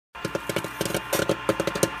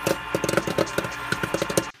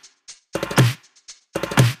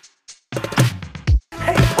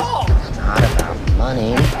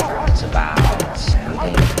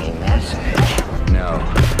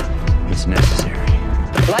necessary.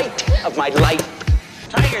 The light of my life.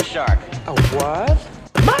 Tiger shark. A what?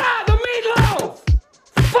 Ma, the meatloaf!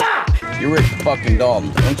 Fuck! You're Rick fucking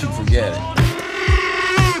Dalton. Don't you forget it.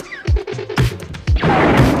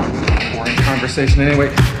 Boring conversation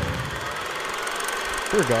anyway.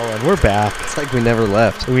 We're going. We're back. It's like we never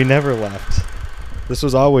left. We never left. This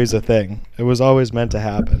was always a thing. It was always meant to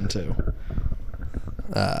happen, too.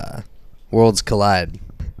 Worlds collide.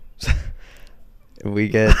 We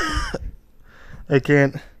get... I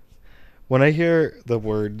can't... When I hear the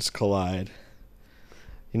words collide,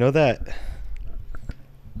 you know that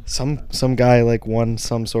some guy like won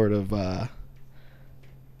some sort of I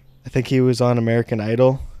think he was on American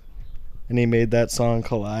Idol and he made that song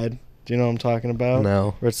Collide. Do you know what I'm talking about?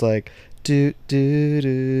 No. Where it's like do do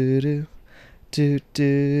do do do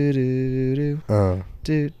do do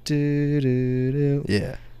do do do.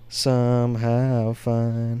 Yeah. Somehow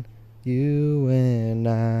find you and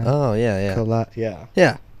I. Oh, yeah. Collide. Yeah.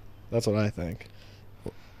 Yeah. That's what I think.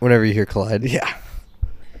 Whenever you hear collide. Yeah.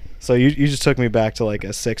 So you just took me back to like a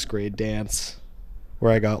 6th grade dance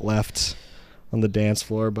where I got left on the dance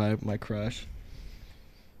floor by my crush.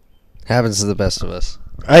 Happens to the best of us.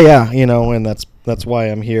 Yeah, you know, and that's why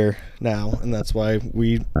I'm here now, and that's why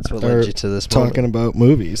That's what led you to this talking about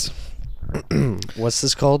movies. What's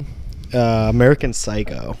this called? American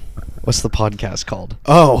Psycho. What's the podcast called?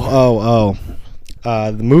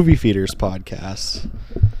 The Movie Feeders podcast.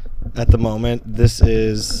 At the moment, this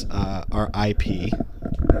is our IP,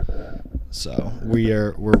 so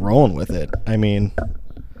we're rolling with it. I mean, I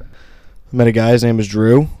met a guy. His name is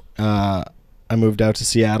Drew. I moved out to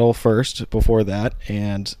Seattle first before that,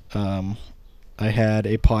 and I had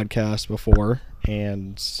a podcast before,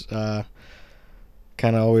 and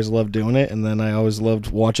kind of always loved doing it. And then I always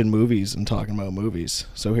loved watching movies and talking about movies.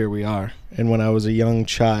 So here we are. And when I was a young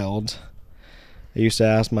child, I used to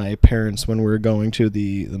ask my parents when we were going to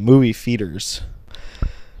the movie feeders.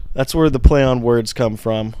 That's where the play on words come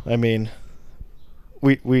from. I mean,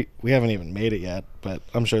 we haven't even made it yet, but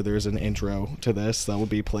I'm sure there's an intro to this that will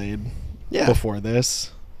be played before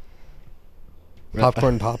this.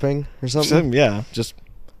 Popcorn popping or something? Yeah, just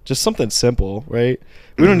something simple, right?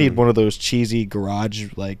 We don't need one of those cheesy garage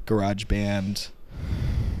band,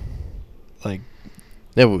 like.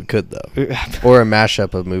 Yeah, we could though. Or a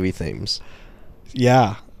mashup of movie themes.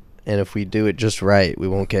 Yeah. And if we do it just right, we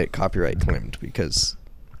won't get copyright claimed because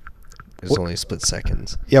there's only split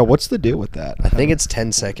seconds. Yeah, what's the deal with that? I think it's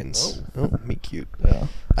 10 seconds. Oh, me cute. Yeah.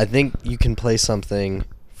 I think you can play something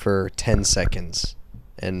for 10 seconds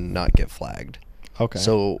and not get flagged. Okay.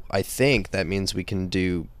 So I think that means we can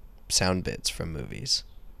do sound bits from movies.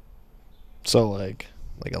 So like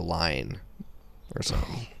a line or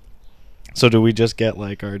something. So do we just get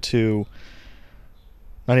like our two,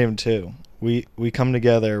 not even two, we come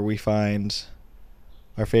together, we find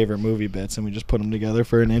our favorite movie bits and we just put them together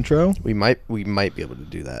for an intro? We might be able to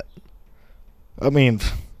do that. I mean,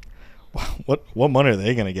 what money are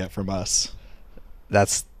they going to get from us?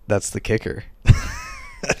 That's the kicker.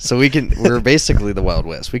 So we're basically the Wild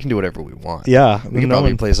West. We can do whatever we want. Yeah. We can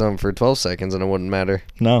probably play something for 12 seconds and it wouldn't matter.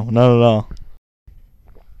 No, not at all.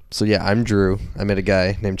 So yeah, I'm Drew. I met a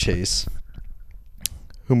guy named Chase.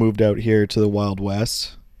 Who moved out here to the Wild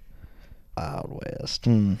West. Wild West.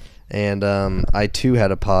 And I too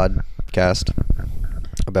had a podcast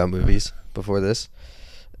about movies before this.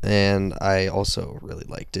 And I also really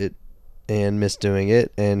liked it and missed doing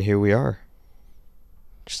it. And here we are.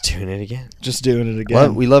 Just doing it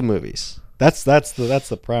again. We love movies. That's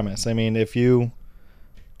the premise. I mean, if you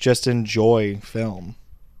just enjoy film,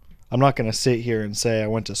 I'm not going to sit here and say I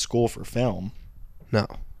went to school for film. No,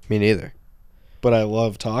 me neither. But I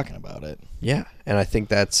love talking about it. Yeah, and I think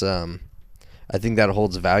that's I think that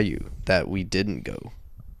holds value that we didn't go.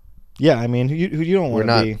 Yeah, I mean, you don't want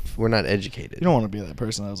to be. We're not educated. You don't want to be that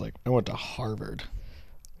person that was like, I went to Harvard.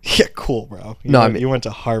 Yeah, cool, bro. You went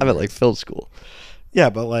to Harvard. I meant like film school. Yeah,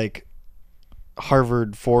 but like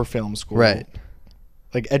Harvard for film school, right?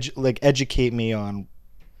 Like educate me on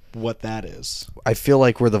what that is. I feel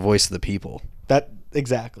like we're the voice of the people. That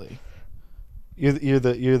exactly. You're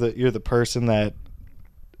the person that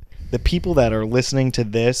the people that are listening to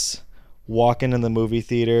this walk into the movie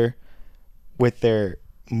theater with their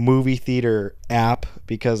movie theater app,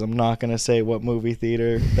 because I'm not going to say what movie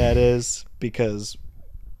theater that is because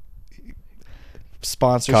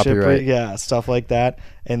sponsorship, copyright. Stuff like that,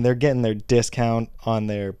 and they're getting their discount on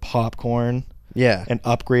their popcorn, and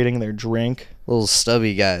upgrading their drink. Little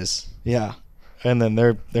stubby guys. Yeah, and then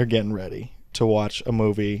they're getting ready to watch a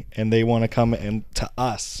movie, and they want to come in to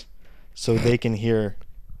us so they can hear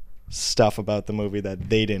stuff about the movie that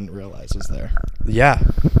they didn't realize was there. Yeah.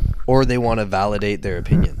 or they want to validate their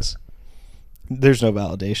opinions. There's no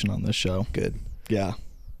validation on this show. Good. Yeah.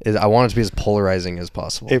 I want it to be as polarizing as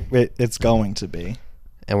possible. It's going to be.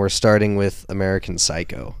 And we're starting with American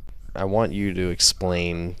Psycho. I want you to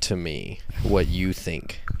explain to me what you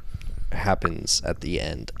think happens at the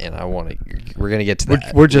end, and we're gonna get to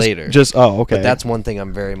that later. Okay. But that's one thing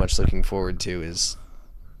I'm very much looking forward to. Is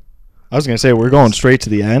I was gonna say we're going straight to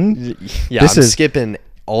the end. Yeah, I'm skipping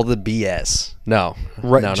all the BS. No,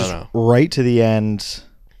 no. Right to the end.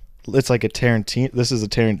 It's like a Tarantino. This is a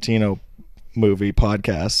Tarantino movie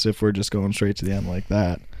podcast. If we're just going straight to the end like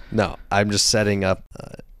that. No, I'm just setting up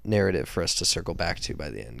a narrative for us to circle back to by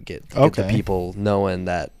the end. Get the people knowing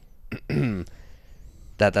that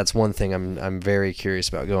that's one thing I'm very curious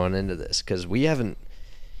about going into this, because we haven't.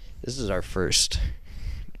 This is our first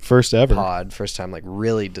ever first time like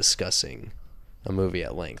really discussing a movie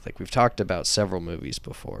at length. Like, we've talked about several movies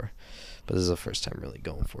before, but this is the first time really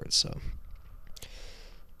going for it.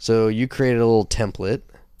 So you created a little template,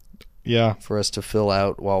 for us to fill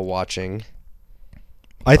out while watching.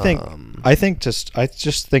 I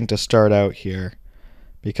just think to start out here,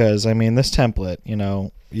 because I mean, this template,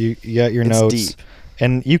 you got your notes, deep.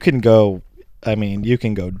 And you can go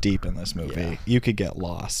deep in this movie. Yeah. You could get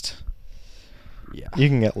lost. Yeah. You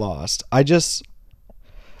can get lost. I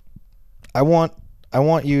want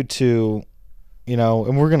you to,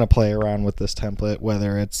 and we're going to play around with this template,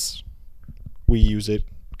 whether it's we use it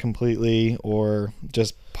completely or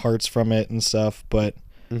just parts from it and stuff. But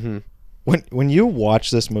when you watch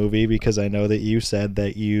this movie, because I know that you said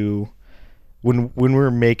that when we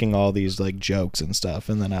were making all these like jokes and stuff,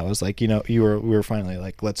 and then I was like, we were finally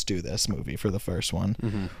like, let's do this movie for the first one.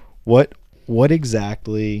 Mm-hmm. What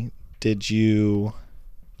exactly did you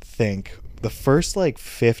think the first like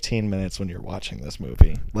 15 minutes when you're watching this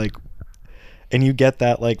movie, like, and you get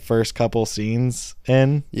that like first couple scenes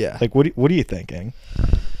in? Yeah. Like, what are you thinking?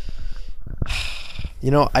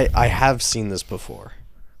 I have seen this before,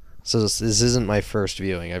 so this isn't my first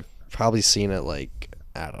viewing. I've probably seen it like,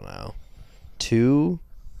 I don't know, 2-3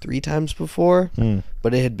 times before,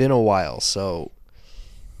 but it had been a while, so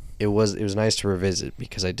it was nice to revisit,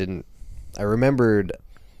 because I remembered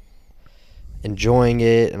enjoying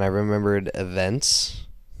it, and I remembered events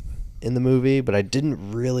in the movie, but I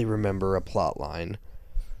didn't really remember a plot line.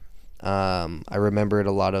 I remembered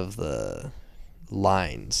a lot of the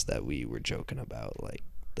lines that we were joking about, like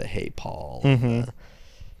the "Hey Paul," and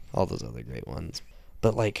all those other great ones.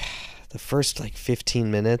 But like the first like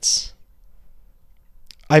 15 minutes,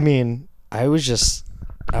 I mean, I was just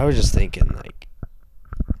thinking like,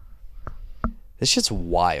 this shit's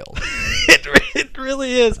wild. It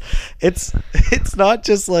really is. It's not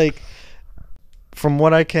just like, from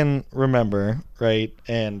what I can remember, right?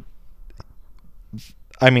 And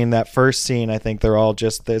I mean, that first scene, I think they're all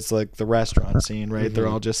just, it's like the restaurant scene, right? Mm-hmm. They're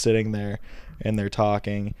all just sitting there and they're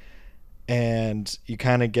talking, and you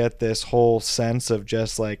kind of get this whole sense of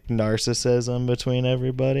just like narcissism between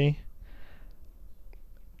everybody.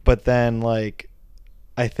 But then, like,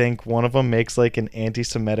 I think one of them makes like an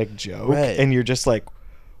anti-Semitic joke, right, and you're just like,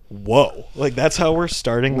 whoa, like that's how we're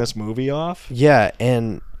starting this movie off? Yeah,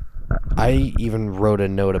 and I even wrote a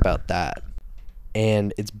note about that.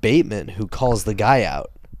 And it's Bateman who calls the guy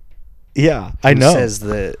out. Yeah, I know. Says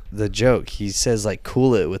the joke. He says like,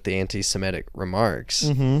 cool it with the anti-Semitic remarks.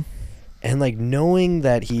 Mm-hmm. And like, knowing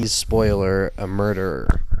that he's, spoiler, a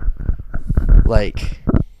murderer, like,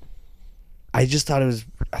 I thought it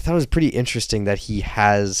was pretty interesting that he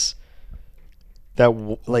has that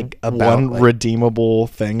like about one like, redeemable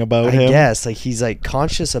thing about him. Yes, like he's like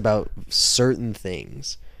conscious about certain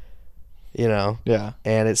things, Yeah.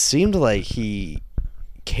 And it seemed like he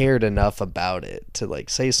cared enough about it to like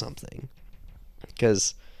say something,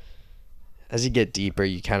 because as you get deeper,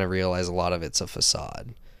 you kind of realize a lot of it's a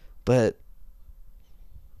facade. But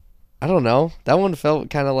I don't know, that one felt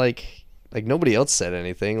kind of like nobody else said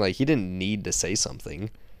anything. Like, he didn't need to say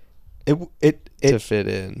something to fit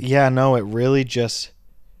in. Yeah, no, it really just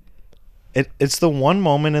it's the one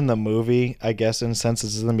moment in the movie, I guess, in a sense,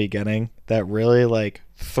 it's in the beginning, that really like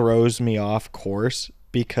throws me off course,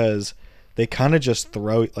 because they kind of just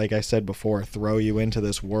throw, like I said before, throw you into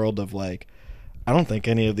this world of like, I don't think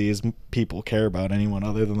any of these people care about anyone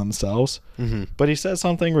other than themselves. Mm-hmm. But he says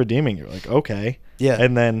something redeeming. You're like, okay. Yeah.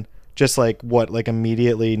 And then just like like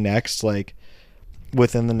immediately next, like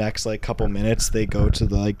within the next like couple minutes, they go to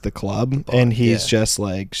the club, and he's just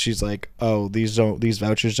like, she's like, oh, these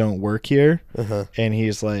vouchers don't work here. Uh-huh. And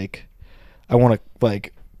he's like, I want to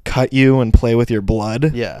like cut you and play with your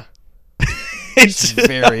blood. Yeah. It's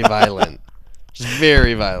very violent. Just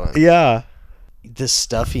very violent. Yeah. the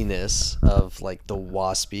stuffiness of like the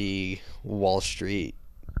waspy Wall Street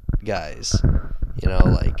guys, you know,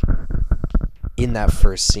 like in that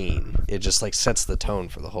first scene, it just like sets the tone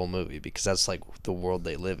for the whole movie because that's like the world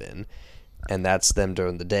they live in, and that's them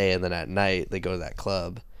during the day, and then at night they go to that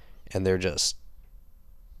club, and they're just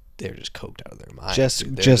coked out of their mind.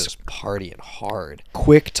 They're just partying hard.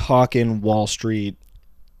 Quick talking Wall Street,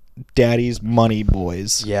 daddy's money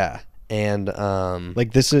boys. Yeah, and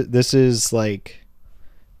like this is like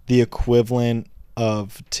the equivalent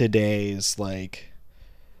of today's like.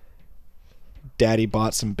 Daddy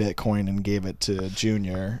bought some Bitcoin and gave it to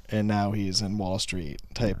Junior, and now he's in Wall Street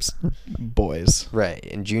types boys. Right,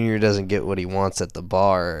 and Junior doesn't get what he wants at the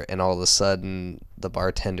bar, and all of a sudden the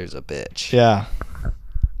bartender's a bitch. Yeah.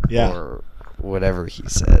 Or whatever he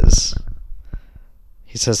says.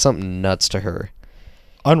 He says something nuts to her.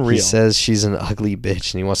 Unreal. He says she's an ugly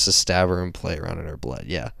bitch, and he wants to stab her and play around in her blood.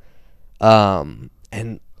 Yeah. And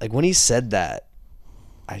like when he said that,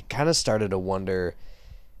 I kind of started to wonder,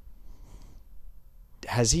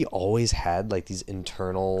 has he always had like these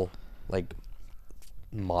internal like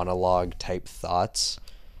monologue type thoughts,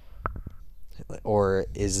 or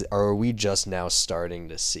are we just now starting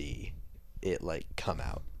to see it like come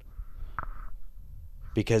out?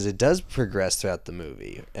 Because it does progress throughout the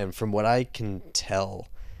movie, and from what I can tell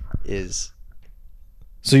is,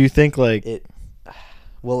 so you think like it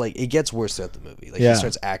gets worse throughout the movie. Like Yeah. he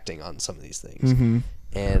starts acting on some of these things. Mm-hmm.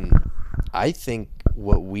 And I think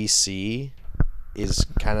what we see is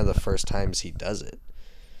kind of the first times he does it.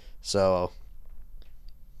 So,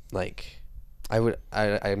 like,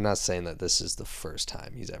 I'm not saying that this is the first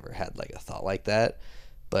time he's ever had, like, a thought like that,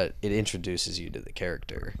 but it introduces you to the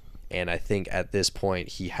character. And I think at this point,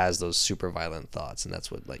 he has those super violent thoughts, and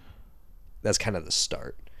that's what, like, that's kind of the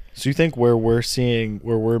start. So you think where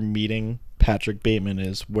we're meeting Patrick Bateman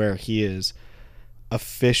is where he is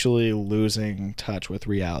officially losing touch with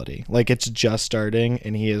reality. Like it's just starting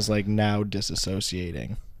and he is like now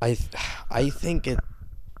disassociating. I think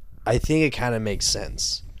it kind of makes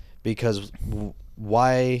sense because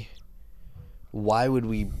why would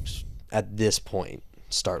we at this point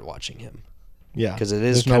start watching him? Yeah, because it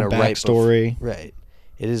is kind of no backstory. Right.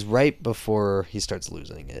 It is right before he starts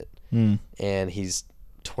losing it, and he's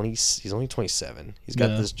only 27. He's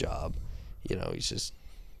got this job, you know. He's just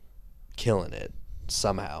killing it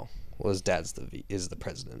somehow. Well, his dad's is the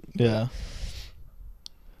president. Yeah.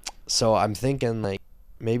 So I'm thinking like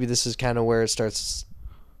maybe this is kind of where it starts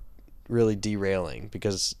really derailing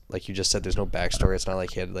because, like you just said, there's no backstory. It's not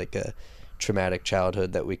like he had like a traumatic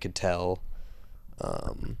childhood that we could tell,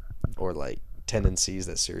 or like tendencies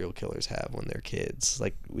that serial killers have when they're kids.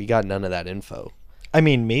 Like we got none of that info. I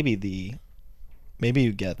mean, maybe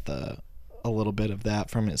you get a little bit of that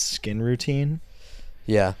from his skin routine.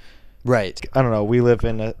 Yeah. Right. I don't know. We live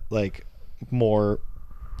in a like more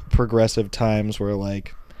progressive times where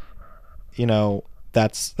like, you know,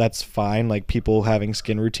 that's fine, like people having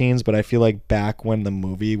skin routines, but I feel like back when the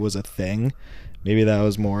movie was a thing, maybe that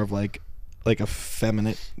was more of like a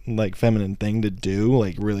feminine thing to do,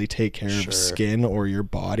 like really take care of skin or your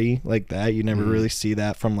body like that. You never really see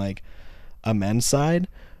that from like a men's side.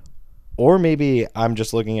 Or maybe I'm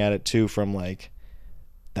just looking at it too from like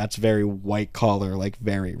that's very white collar, like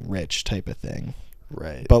very rich type of thing.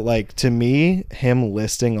 Right. But like to me, him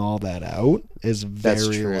listing all that out is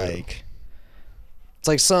very like it's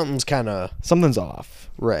like something's off.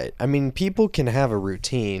 Right. I mean, people can have a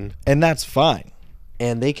routine and that's fine.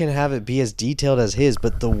 And they can have it be as detailed as his,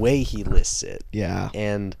 but the way he lists it. Yeah.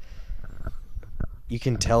 And you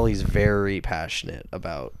can tell he's very passionate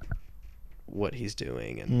about what he's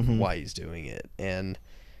doing and why he's doing it. And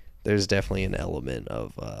there's definitely an element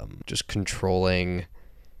of just controlling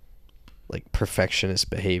like perfectionist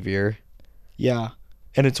behavior. Yeah.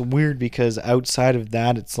 And it's weird because outside of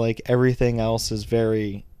that, it's like everything else is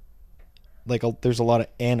very like there's a lot of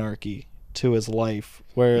anarchy to his life,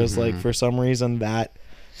 whereas like for some reason that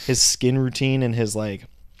his skin routine and his like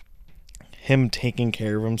him taking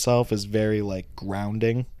care of himself is very like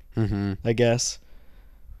grounding. I guess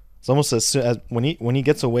it's almost as soon as when he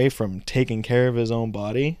gets away from taking care of his own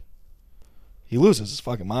body, he loses his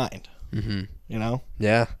fucking mind. You know?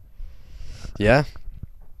 Yeah.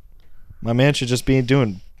 My man should just be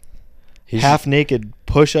doing half naked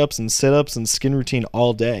push-ups and sit-ups and skin routine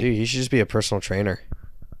all day. Dude, he should just be a personal trainer.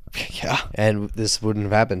 Yeah. And this wouldn't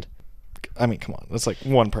have happened. I mean, come on. That's like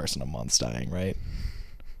one person a month's dying, right?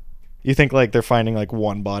 You think like they're finding like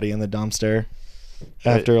one body in the dumpster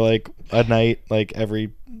after like a night, like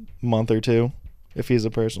every month or two, if he's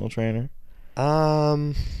a personal trainer?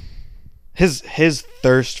 His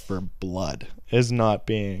thirst for blood is not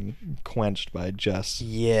being quenched by just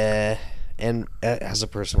Yeah, and as a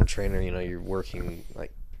personal trainer, you're working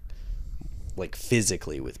like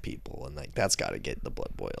physically with people, and like that's got to get the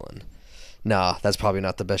blood boiling. Nah, that's probably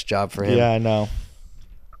not the best job for him. Yeah, I know.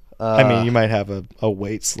 I mean, you might have a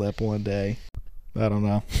weight slip one day. I don't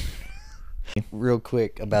know. Real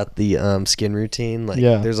quick about the skin routine,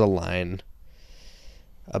 there's a line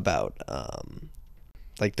about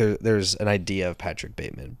like there's an idea of Patrick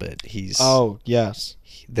Bateman, but he's yes,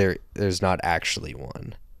 there's not actually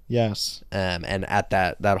one. Yes. And at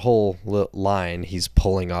that whole line, he's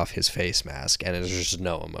pulling off his face mask, and there's just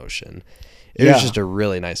no emotion. It was just a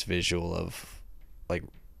really nice visual of like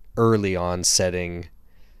early on setting,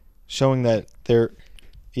 showing that they're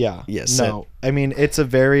I mean, it's a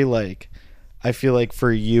very I feel like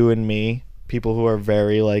for you and me, people who are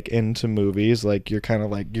very into movies, you're kind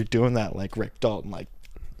of you're doing that Rick Dalton,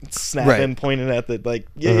 snapping, pointing at the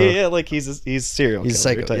he's serial killer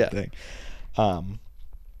psycho, type thing.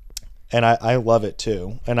 And I love it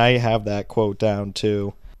too. And I have that quote down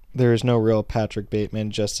too. There is no real Patrick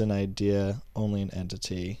Bateman, just an idea, only an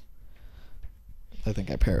entity. I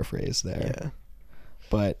think I paraphrased there. Yeah.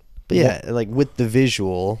 But yeah, with the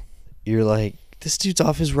visual, you're like, this dude's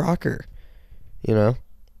off his rocker.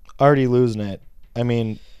 Already losing it. I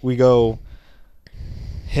mean, we go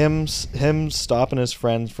him stopping his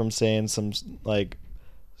friends from saying some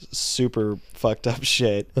super fucked up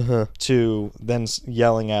shit to then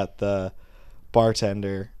yelling at the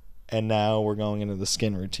bartender, and now we're going into the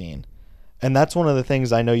skin routine. And that's one of the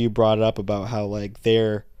things I know you brought up about how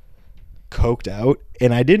they're coked out,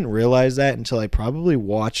 and I didn't realize that until I probably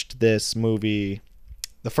watched this movie.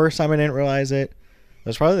 The first time I didn't realize it. It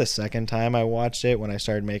was probably the second time I watched it when I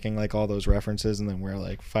started making all those references, and then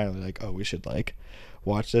we're finally oh, we should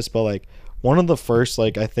watch this. But one of the first,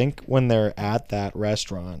 I think when they're at that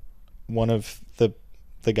restaurant, one of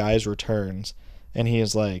the guys returns, and he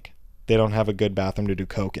is they don't have a good bathroom to do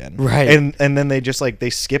coke in. Right. And then they just they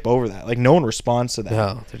skip over that. No one responds to that.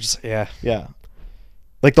 No, they're just yeah.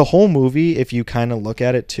 The whole movie, if you kind of look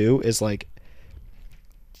at it too, is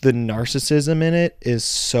the narcissism in it is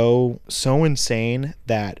so insane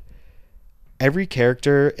that every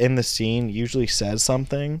character in the scene usually says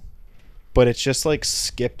something, but it's just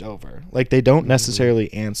skipped over. They don't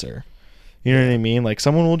necessarily answer. You know what I mean?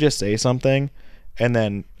 Someone will just say something and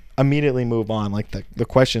then immediately move on. The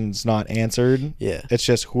question's not answered. Yeah. It's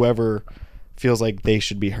just whoever feels like they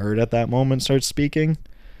should be heard at that moment starts speaking.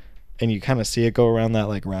 And you kind of see it go around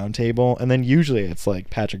that round table. And then usually it's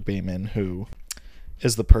Patrick Bateman who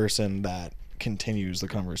is the person that continues the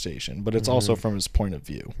conversation, but it's also from his point of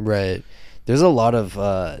view. Right. There's a lot of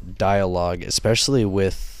dialogue, especially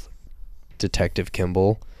with Detective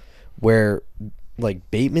Kimball, where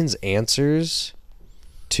Bateman's answers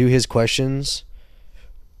to his questions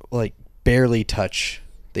barely touch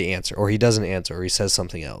the answer, or he doesn't answer, or he says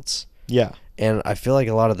something else. Yeah. And I feel like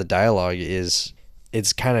a lot of the dialogue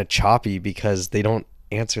it's kind of choppy because they don't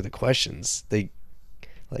answer the questions. They,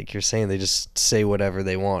 you're saying, they just say whatever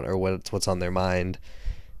they want or what's on their mind,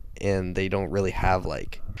 and they don't really have they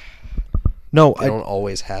don't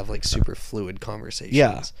always have super fluid conversations.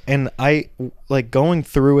 Yeah, and I going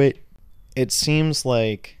through it. It seems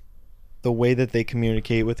like the way that they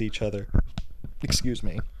communicate with each other, excuse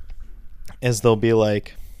me, is they'll be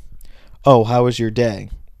 "Oh, how was your day?"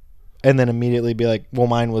 And then immediately be well,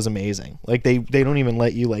 mine was amazing. They don't even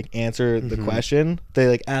let you answer the question.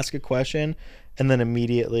 They ask a question and then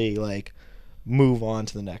immediately move on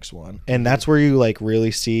to the next one. And that's where you really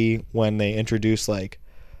see when they introduce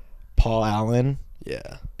Paul Allen.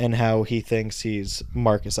 Yeah. And how he thinks he's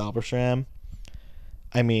Marcus Alberstram.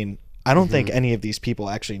 I mean, I don't think any of these people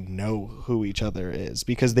actually know who each other is,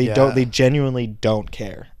 because they genuinely don't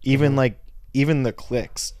care. Even even the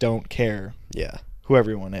cliques don't care. Yeah. Who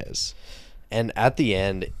everyone is. And at the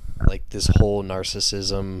end, this whole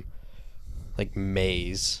narcissism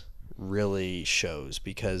maze really shows,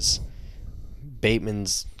 because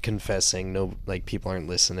Bateman's confessing, no people aren't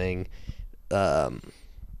listening.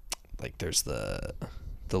 There's the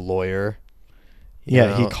lawyer.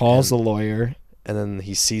 Yeah, he calls the lawyer, and then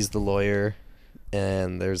he sees the lawyer,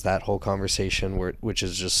 and there's that whole conversation which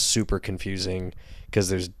is just super confusing, because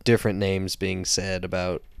there's different names being said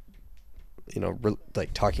about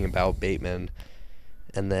talking about Bateman,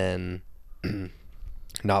 and then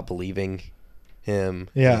not believing him.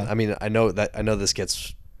 Yeah. I mean, I know this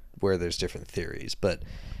gets where there's different theories, but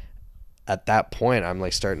at that point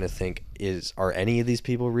I'm starting to think, are any of these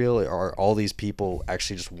people real? Are all these people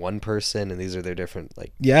actually just one person, and these are their different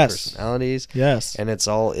personalities? Yes. And it's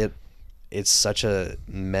such a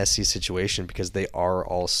messy situation, because they are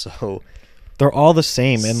all so They're all the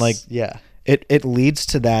same, and like yeah. it leads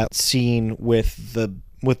to that scene with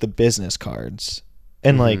the business cards,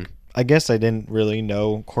 and like I guess I didn't really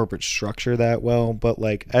know corporate structure that well, but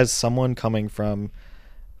like as someone coming from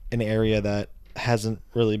an area that hasn't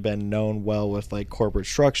really been known well with like corporate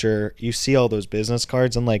structure, you see all those business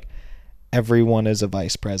cards and like everyone is a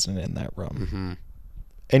vice president in that room,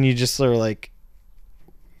 and you just sort of like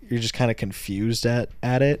you're just kind of confused at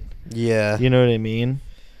it. Yeah. You know what I mean?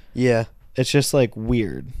 Yeah. It's just like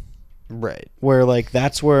weird. Right. Where like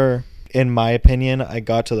that's where, in my opinion, I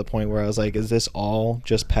got to the point where I was like, is this all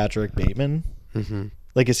just Patrick Bateman?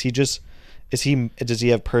 Like, does he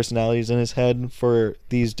have personalities in his head for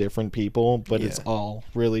these different people, but it's all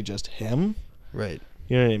really just him? Right.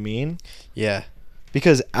 You know what I mean? Yeah.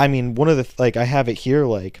 Because I mean, one of the like I have it here,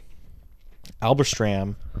 like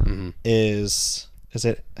Halberstram is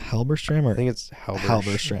it Halberstram or I think it's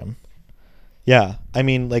Halberstram. Yeah, I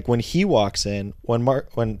mean, like when he walks in,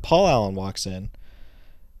 when Paul Allen walks in,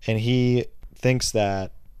 and he thinks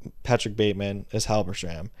that Patrick Bateman is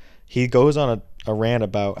Halberstram, he goes on a rant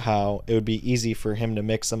about how it would be easy for him to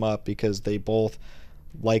mix them up because they both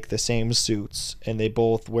like the same suits and they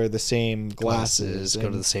both wear the same glasses,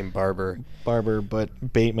 go to the same barber,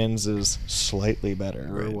 but Bateman's is slightly better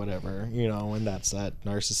or Right. whatever, you know, and that's that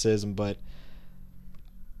narcissism. But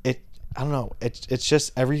I don't know. It's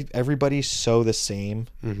just everybody's so the same.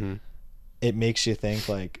 It makes you think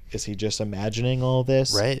like, is he just imagining all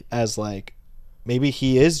this? Right. As like, maybe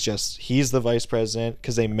he's the vice president,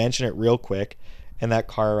 because they mention it real quick in that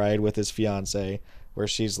car ride with his fiance, where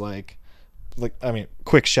she's like, I mean,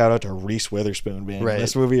 quick shout out to Reese Witherspoon being in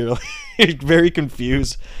this movie. You're like, very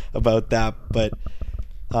confused about that, but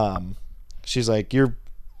she's like,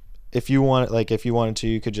 if you wanted to,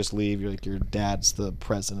 you could just leave. You're like, your dad's the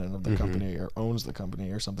president of the company or owns the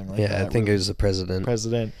company or something like that. Yeah, I think it was the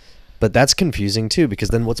president. But that's confusing too, because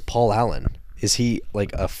then what's Paul Allen? Is he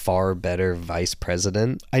like a far better vice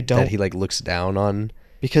president? That he like looks down on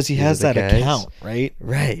because he has that account, right?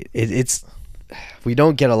 Right. It's we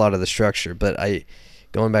don't get a lot of the structure, but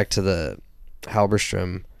going back to the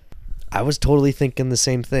Halberstram, I was totally thinking the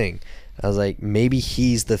same thing. I was like, maybe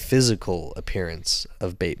he's the physical appearance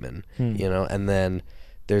of Bateman, you know, and then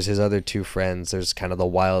there's his other two friends. There's kind of the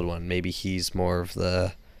wild one. Maybe he's more of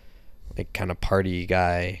the like kind of party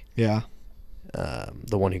guy. Yeah.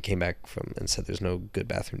 The one who came back from and said there's no good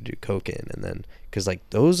bathroom to do coke in. And then, because like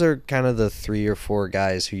those are kind of the 3 or 4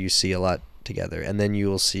 guys who you see a lot together. And then you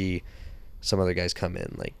will see some other guys come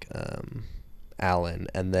in, like Alan,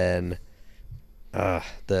 and then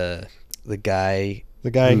the guy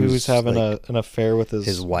who's having like an affair with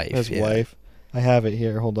his wife. wife. I have it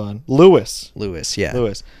here. Hold on. Lewis. Yeah.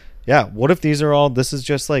 Lewis. Yeah. What if these are all? This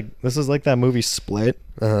is like that movie Split,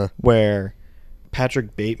 where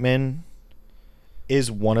Patrick Bateman is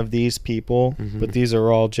one of these people, but these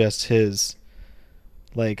are all just his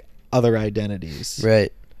like other identities,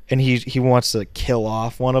 right? And he wants to kill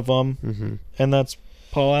off one of them, and that's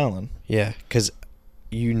Paul Allen. Yeah, because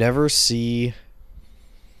you never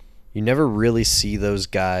really see those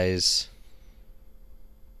guys.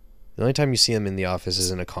 The only time you see them in the office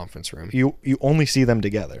is in a conference room. You only see them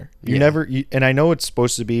together. And I know it's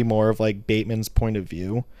supposed to be more of like Bateman's point of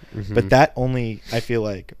view, but that only, I feel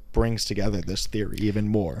like, brings together this theory even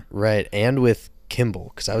more. Right, and with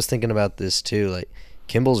Kimball, because I was thinking about this too. Like,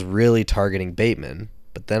 Kimball's really targeting Bateman,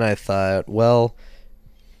 but then I thought, well,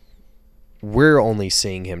 we're only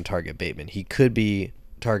seeing him target Bateman. He could be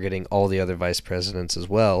targeting all the other vice presidents as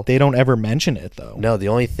well. They don't ever mention it, though. No, the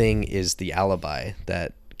only thing is the alibi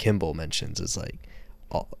that Kimball mentions is like,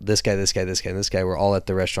 this guy, this guy, this guy, and this guy were all at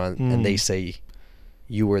the restaurant, and they say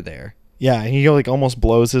you were there. Yeah, he like almost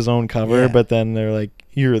blows his own cover, but then they're like,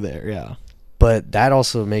 you're there, yeah. But that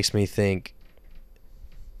also makes me think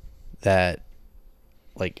that,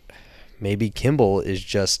 like, maybe Kimball is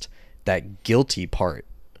just that guilty part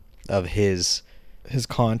of his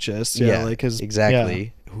conscience, like his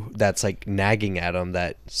exactly. Yeah. That's like nagging at him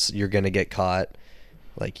that you're gonna get caught,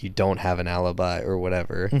 like you don't have an alibi or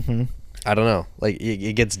whatever. I don't know. Like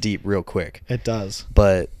it gets deep real quick. It does,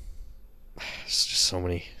 but it's just so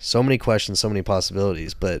many questions, so many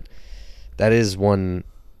possibilities. But that is one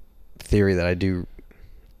theory that I do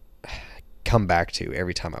come back to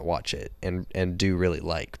every time I watch it and do really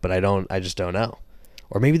like, but I just don't know.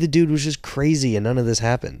 Or maybe the dude was just crazy and none of this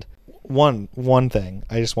happened. One thing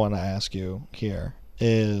I just want to ask you here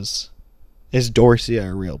is Dorsia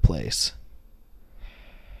a real place?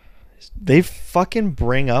 They fucking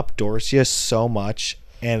bring up Dorsia so much,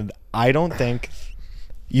 and I don't think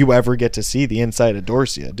you ever get to see the inside of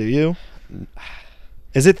Dorsia, do you?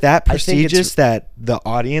 Is it that I think it's- prestigious that the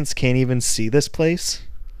audience can't even see this place?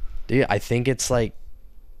 Dude, I think it's like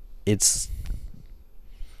it's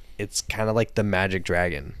kind of like the magic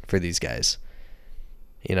dragon for these guys.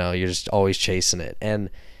 You know, you're just always chasing it. And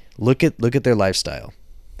look at their lifestyle.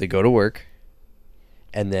 They go to work,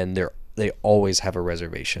 and then they always have a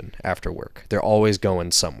reservation after work. They're always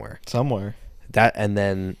going somewhere. That, and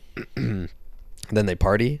then then they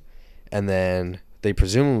party, and then they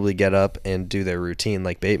presumably get up and do their routine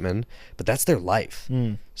like Bateman, but that's their life.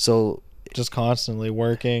 So Just constantly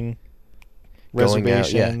working, going out,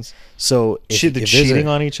 reservations. So if Cheating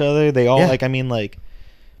on each other. They all Yeah. like. I mean, like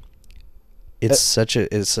it's such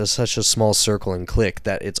a small circle and clique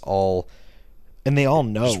that it's all and they all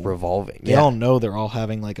know. just revolving. They all know they're all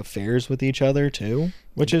having like affairs with each other too,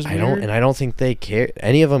 which is weird. I don't think they care.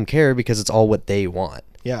 Any of them care because it's all what they want.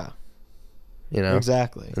 Yeah, You know,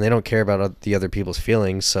 exactly. and they don't care about the other people's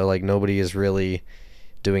feelings. So like nobody is really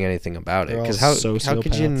doing anything about it. They're all Because how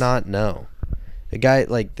could you sociopaths. not know? A guy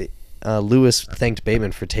like Lewis thanked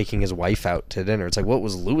Bateman for taking his wife out to dinner. It's like, what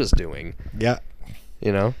was Lewis doing? Yeah,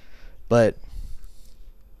 You know, but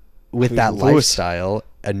with Who's that Lewis? lifestyle,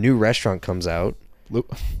 a new restaurant comes out.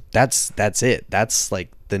 That's it. That's like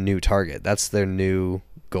the new target. That's their new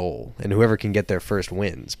goal, and whoever can get there first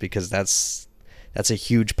wins, because that's a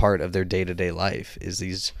huge part of their day-to-day life is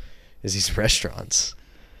these restaurants.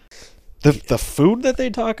 the food that they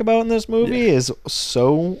talk about in this movie is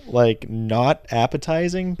so like not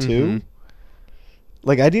appetizing too.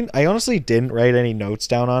 Like I honestly didn't write any notes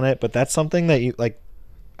down on it, but that's something that you like.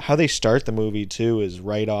 How they start the movie too is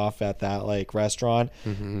right off at that like restaurant,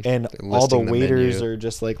 and They're all the listing the waiters menu. are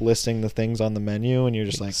just like listing the things on the menu, and you're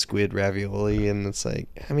just like, Squid ravioli, and it's like,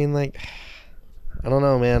 I mean, like, I don't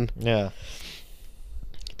know, man. yeah,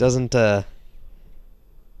 It doesn't. It's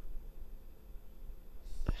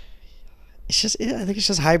just. I think it's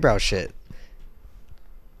just highbrow shit.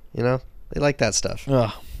 You know, they like that stuff.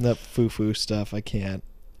 ugh, that foo stuff. I can't.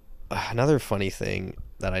 Another funny thing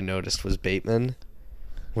that I noticed was Bateman.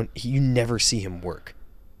 You never see him work.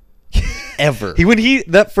 Ever.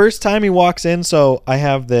 That first time he walks in, so I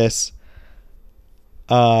have this.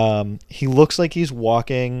 He looks like he's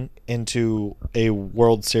walking into a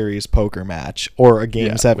World Series poker match or a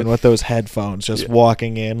Game 7 with those headphones, just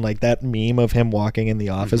walking in, like that meme of him walking in the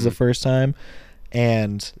office the first time,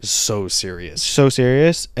 and So serious. so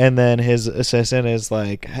serious. And then his assistant is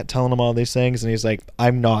like telling him all these things, and he's like,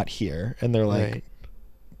 "I'm not here," and they're like. Right.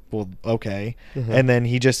 Well, okay. And then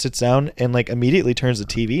he just sits down and like immediately turns the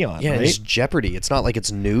TV on. Yeah, right? it's Jeopardy. It's not like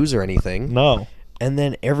it's news or anything. No. And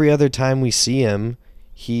then every other time we see him,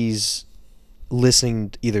 he's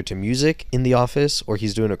listening either to music in the office or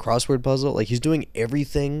he's doing a crossword puzzle. Like, he's doing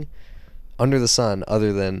everything under the sun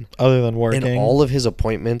other than working. and all of his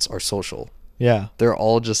appointments are social. Yeah. They're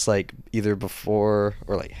all just like either before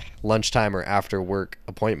or like lunchtime or after work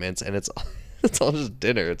appointments, and it's all just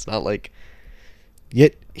dinner. It's not like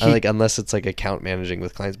Yet unless it's like account managing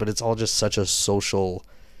with clients, but it's all just such a social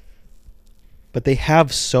but they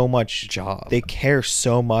have so much job. They care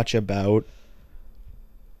so much about,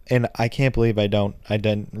 and I can't believe I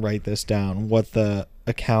didn't write this down what the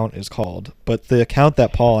account is called, but the account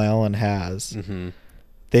that Paul Allen has,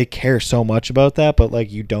 they care so much about that, but like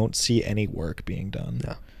you don't see any work being done.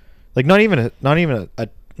 No. Like not even a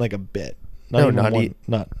like a bit.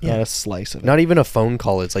 Not a slice of it. Not even a phone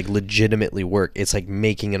call. It's like legitimately work. It's like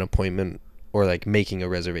making an appointment or like making a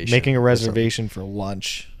reservation. Making a reservation for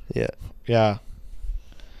lunch. Yeah. Yeah.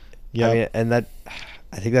 Yeah. I mean, and that,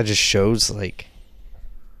 I think that just shows like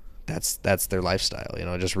that's their lifestyle. You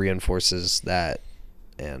know, it just reinforces that.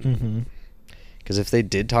 And because if they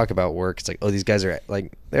did talk about work, it's like, oh, these guys are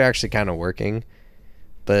like they're actually kind of working.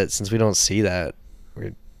 But since we don't see that,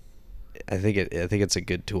 I think it's a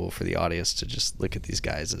good tool for the audience to just look at these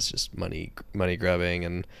guys as just money grubbing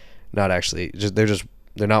and not actually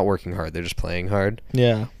they're not working hard. They're just playing hard.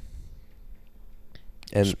 Yeah.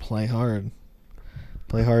 And just play hard.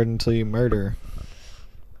 Play hard until you murder.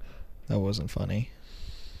 That wasn't funny.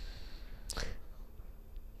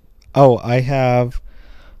 Oh, I have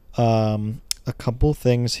a couple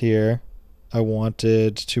things here I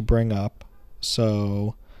wanted to bring up.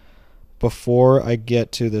 So before I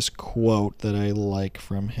get to this quote that I like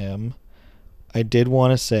from him, I did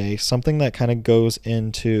want to say something that kind of goes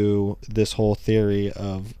into this whole theory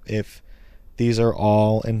of if these are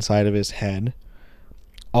all inside of his head.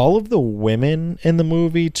 All of the women in the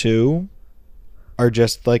movie too are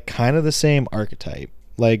just like kind of the same archetype.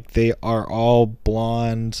 Like they are all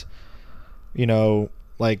blonde, you know,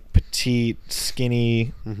 like petite,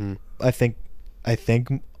 skinny. I think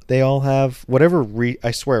have whatever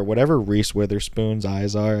I swear whatever Reese Witherspoon's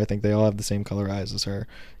eyes are. I think they all have the same color eyes as her,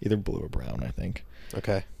 either blue or brown. I think.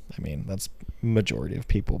 Okay. I mean, that's majority of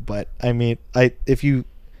people, but I mean, if you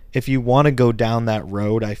want to go down that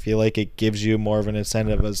road, I feel like it gives you more of an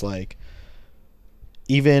incentive as like,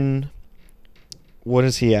 even what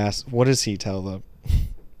does he tell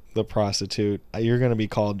the prostitute? You're going to be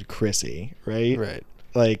called Chrissy, right? Right.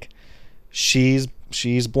 Like she's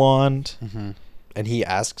blonde. Mm-hmm. And he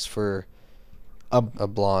asks for a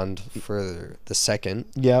blonde for the second.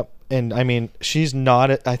 Yep. And I mean, she's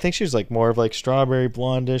not. I think she's like more of like strawberry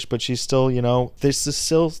blondish, but she's still, this is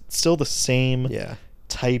still the same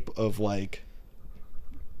type of like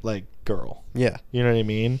girl. Yeah. You know what I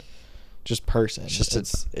mean? Just person. It's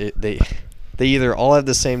just they either all have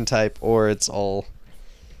the same type or it's all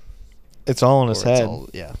in his head.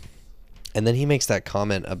 Yeah. And then he makes that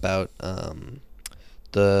comment about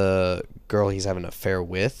the girl he's having an affair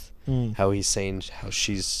with, how he's saying how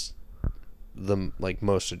she's the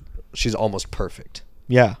she's almost perfect.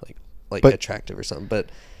 Yeah. Like attractive or something. But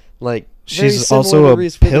like she's also a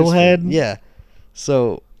pillhead. Yeah.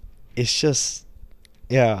 So it's just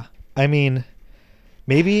yeah. I mean,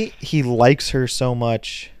 maybe he likes her so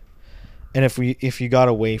much, and if you got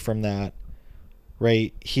away from that,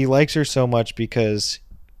 right? He likes her so much because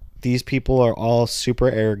these people are all super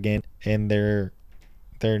arrogant and they're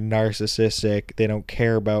narcissistic. They don't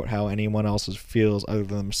care about how anyone else feels other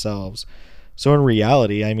than themselves. So in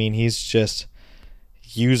reality, I mean, he's just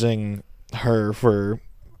using her for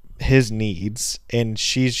his needs, and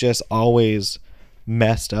she's just always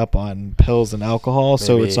messed up on pills and alcohol. Maybe.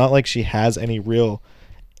 So it's not like she has any real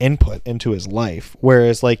input into his life.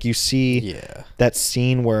 Whereas like you see that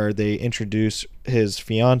scene where they introduce his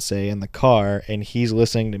fiance in the car and he's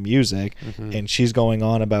listening to music and she's going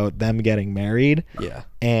on about them getting married. Yeah.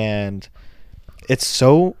 And it's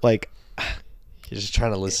so like he's just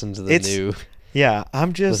trying to listen to the new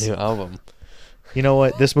album. You know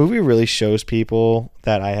what? This movie really shows people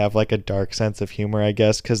that I have like a dark sense of humor, I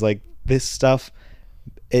guess, because like this stuff,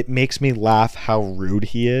 it makes me laugh how rude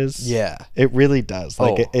he is. Yeah. It really does.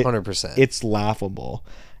 Like 100%. It's laughable.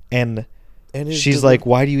 And she's like,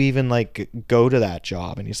 why do you even like go to that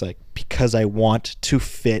job? And he's like, because I want to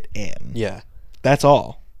fit in. Yeah. That's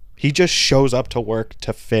all. He just shows up to work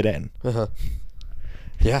to fit in. Uh-huh.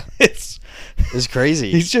 Yeah. It's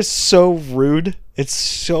crazy. He's just so rude. It's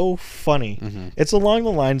so funny. Mm-hmm. It's along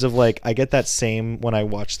the lines of like, I get that same when I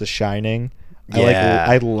watch The Shining. Yeah.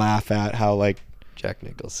 I laugh at how like Jack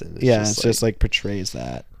Nicholson is just like portrays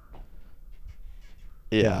that.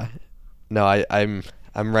 Yeah. No, I'm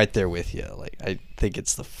right there with you. Like I think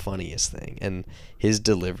it's the funniest thing, and his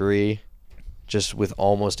delivery just with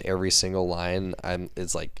almost every single line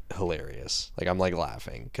it's like hilarious. Like I'm like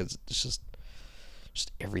laughing cuz it's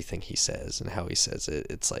just everything he says and how he says it.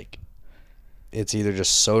 It's like it's either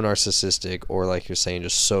just so narcissistic or like you're saying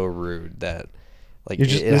just so rude that like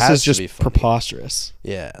this is just preposterous.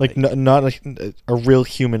 Yeah, like not a real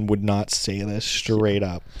human would not say this straight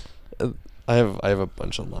up. I have a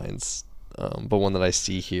bunch of lines, but one that I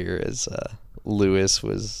see here is Lewis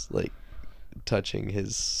was like touching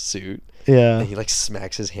his suit. Yeah, and he like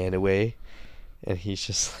smacks his hand away, and he's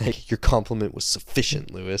just like, "Your compliment was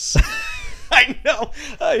sufficient, Lewis." I know.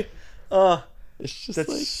 It's just that's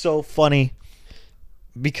like so funny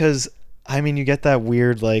because. I mean, you get that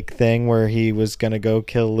weird like thing where he was gonna go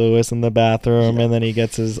kill Lewis in the bathroom, and then he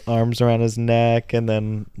gets his arms around his neck, and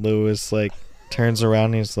then Lewis like turns around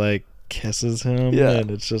and he's like kisses him,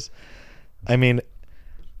 and it's just, I mean,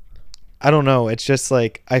 I don't know. It's just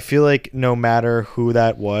like I feel like no matter who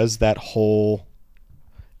that was, that whole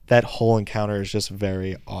encounter is just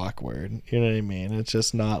very awkward. You know what I mean? It's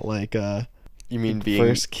just not like a. You mean being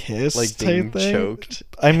first kiss, like being choked?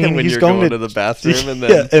 I mean, when he's you're going to the bathroom, and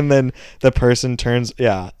then and then the person turns.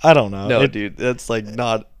 Yeah, I don't know. No, dude, that's like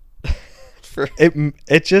not.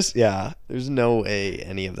 It just There's no way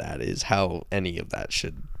any of that is how any of that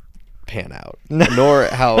should pan out, nor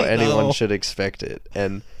how anyone should expect it.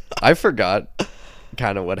 And I forgot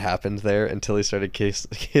kind of what happened there until he started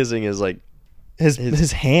kissing his like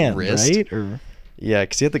his hand, wrist. Right? Or yeah,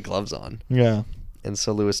 because he had the gloves on. Yeah. And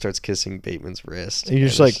so Lewis starts kissing Bateman's wrist. And you're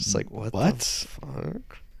just like, what the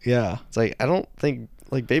fuck? Yeah. It's like, I don't think,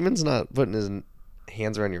 like, Bateman's not putting his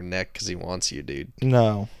hands around your neck because he wants you, dude.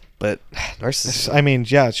 No. But narcissism. I mean,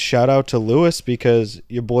 yeah, shout out to Lewis because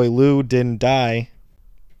your boy Lou didn't die.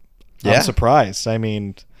 Yeah. I'm surprised. I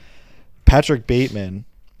mean, Patrick Bateman,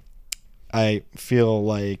 I feel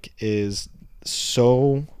like, is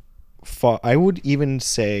so far. I would even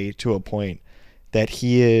say to a point that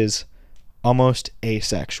he is almost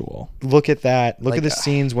asexual. Look at that. Look Like, at the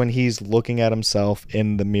scenes when he's looking at himself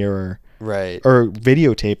in the mirror. Right. Or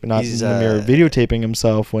videotape, not He's, in the mirror, videotaping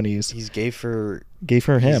himself when He's gay for him.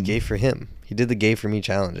 He's gay for him. He did the gay for me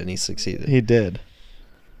challenge and he succeeded. He did.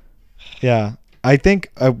 Yeah. I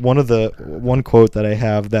think one quote that I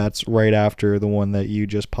have that's right after the one that you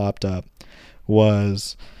just popped up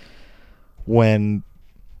was when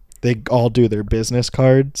they all do their business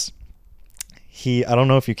cards. I don't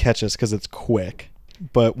know if you catch this because it's quick,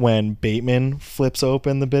 but when Bateman flips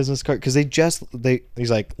open the business card, because he's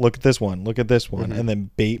like, look at this one, Mm-hmm. and then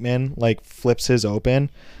Bateman like flips his open,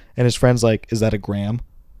 and his friend's like, is that a gram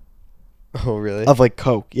Oh, really? of like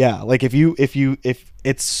Coke? Yeah, like if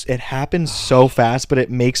it happens so fast, but it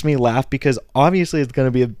makes me laugh because obviously it's gonna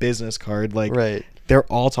be a business card, like Right. they're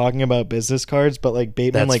all talking about business cards, but like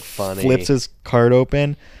Bateman That's like funny. flips his card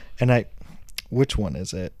open, and which one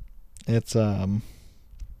is it? It's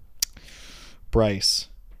Bryce.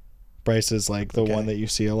 Bryce is like the one that you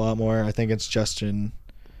see a lot more. I think it's Justin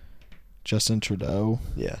Trudeau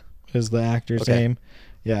Yeah. is the actor's Okay. name.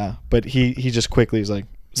 Yeah, but he just quickly is like,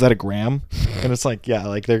 is that a gram? And it's like, yeah,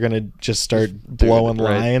 like they're gonna just start blowing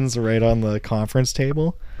right. lines right on the conference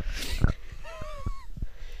table.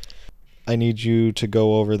 I need you to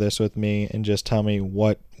go over this with me and just tell me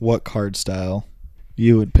what card style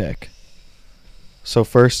you would pick. So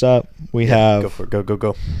first up, we have Go for it.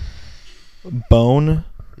 Go. Bone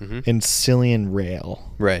Mm-hmm. and Cillian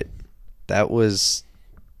Rail. Right. That was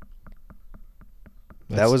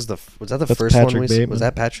the That's first one Patrick we Bateman. was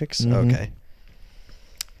that Patrick's? Mhm. Okay.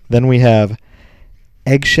 Then we have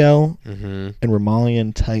Eggshell Mm-hmm. and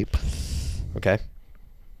Romalian Type. Okay.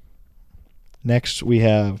 Next, we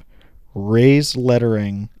have Raised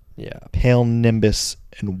Lettering, Yeah. Pale Nimbus,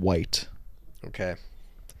 and White. Okay.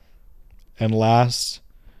 And last,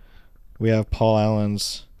 we have Paul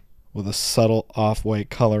Allen's with a subtle off-white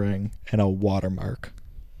coloring and a watermark.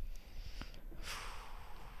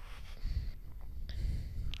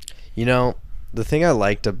 You know, the thing I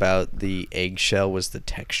liked about the eggshell was the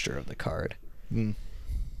texture of the card. Mm.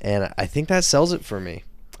 And I think that sells it for me.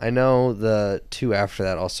 I know the two after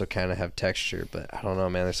that also kind of have texture, but I don't know,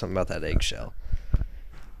 man. There's something about that eggshell.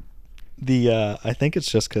 I think it's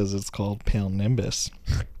just because it's called Pale Nimbus.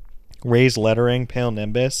 Raised Lettering, Pale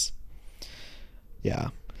Nimbus. Yeah.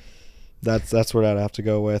 That's what I'd have to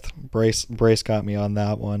go with. Brace got me on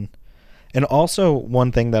that one. And also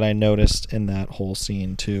one thing that I noticed in that whole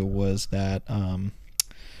scene too was that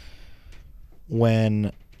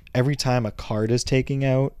when every time a card is taken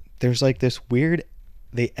out, there's like this weird,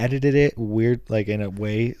 they edited it weird, like in a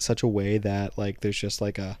way, such a way that like there's just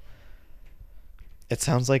like it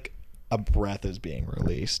sounds like a breath is being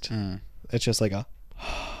released. It's just like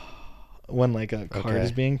when like a card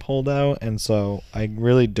is being pulled out. And so I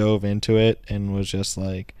really dove into it and was just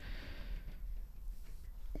like,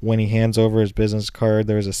 when he hands over his business card,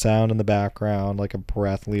 there's a sound in the background like a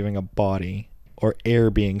breath leaving a body or air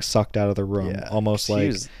being sucked out of the room, almost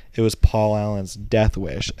like it was Paul Allen's death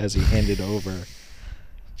wish as he handed over.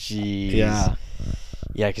 Jeez. Yeah,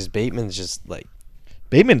 because Bateman's just like,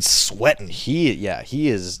 Bateman's sweating. he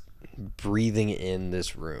is breathing in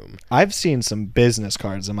this room. I've seen some business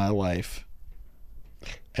cards in my life,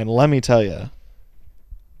 and let me tell you,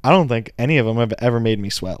 I don't think any of them have ever made me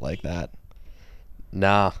sweat like that.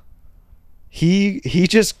 Nah. He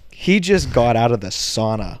just got out of the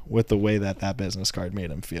sauna with the way that business card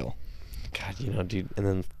made him feel. God, dude. And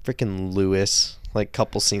then freaking Lewis, like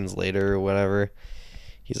couple scenes later or whatever,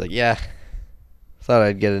 he's like, yeah, thought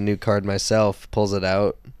I'd get a new card myself. Pulls it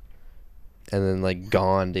out. And then like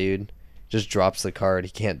gone, dude. Just drops the card.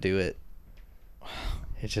 He can't do it.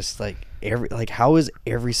 It's just like how is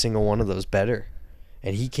every single one of those better?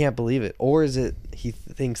 And he can't believe it. Or is it he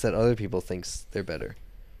thinks that other people thinks they're better?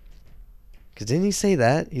 Because didn't he say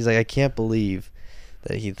that? He's like, I can't believe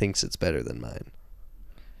that he thinks it's better than mine.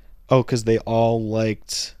 Oh, because they all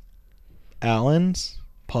liked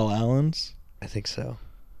Paul Allen's? I think so.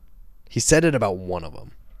 He said it about one of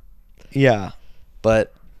them. Yeah.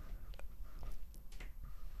 But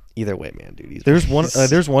either way, man, dude. There's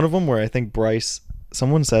one of them where I think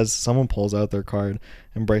someone pulls out their card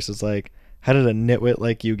and Bryce is like, how did a nitwit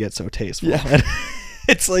like you get so tasteful? Yeah.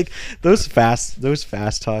 It's like those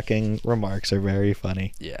fast talking remarks are very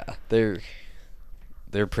funny. Yeah, they're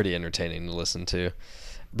pretty entertaining to listen to.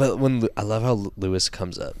 But I love how Lewis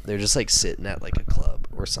comes up. They're just like sitting at like a club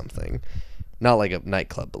or something. Not like a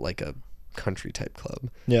nightclub, but like a country type club.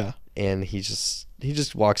 Yeah. And he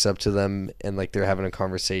just walks up to them and like they're having a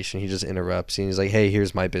conversation. He just interrupts and he's like, "Hey,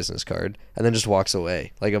 here's my business card." And then just walks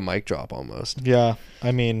away like a mic drop almost. Yeah.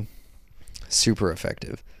 I mean, super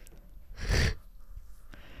effective.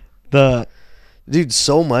 Dude,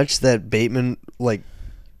 so much that Bateman like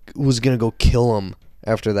was gonna go kill him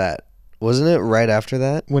after that. Wasn't it right after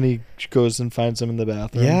that? When he goes and finds him in the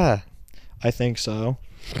bathroom. Yeah. I think so.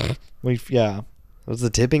 Yeah. That was the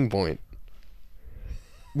tipping point.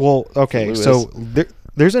 Well, okay, so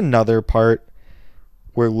there's another part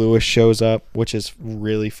where Lewis shows up, which is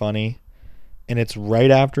really funny, and it's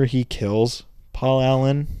right after he kills Paul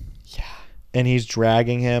Allen. Yeah. And he's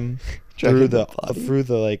dragging him through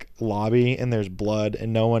the like lobby, and there's blood,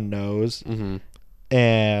 and no one knows. Mm-hmm.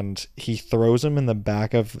 And he throws him in the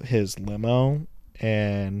back of his limo,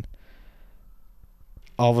 and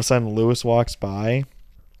all of a sudden Lewis walks by,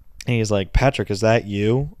 and he's like, "Patrick, is that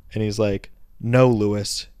you?" And he's like, "No,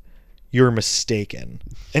 Lewis, you're mistaken,"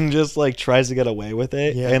 and just like tries to get away with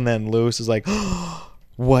it. Yeah. And then Lewis is like, "Oh,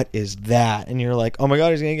 what is that?" And you're like, "Oh my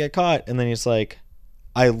God, he's gonna get caught." And then he's like,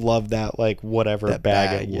 "I love that, like whatever that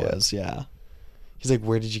bag it yeah. was." Yeah. He's like,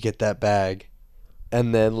 "Where did you get that bag?"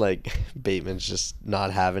 And then like Bateman's just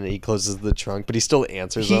not having it. He closes the trunk, but he still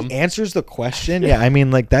answers them. He answers the question. Yeah, I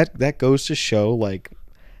mean, like that goes to show like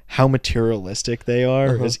how materialistic they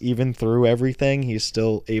are. Is even through everything, he's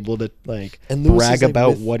still able to like brag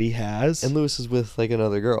about what he has. And Lewis is with like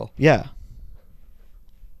another girl. Yeah,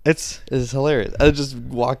 it's hilarious. I was just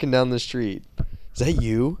walking down the street. Is that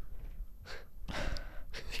you?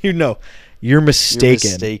 You're mistaken. You're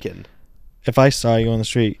mistaken. If I saw you on the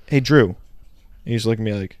street, "Hey Drew," he's looking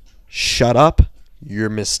at me like, "Shut up. You're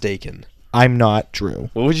mistaken." I'm not Drew.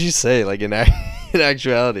 What would you say, like in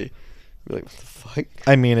actuality? You're like, what the fuck?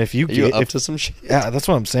 I mean, if you Are you up to some shit? Yeah, that's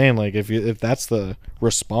what I'm saying. Like, if that's the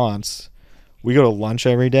response, we go to lunch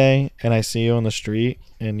every day, and I see you on the street,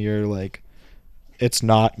 and you're like, "It's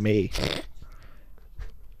not me."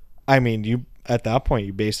 I mean, you at that point,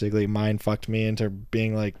 you basically mind fucked me into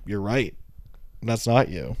being like, "You're right. That's not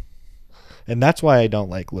you," and that's why I don't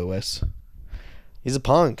like Lewis. He's a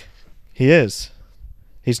punk. He is.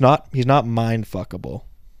 He's not mind fuckable.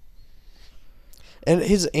 And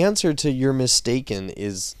his answer to "you're mistaken"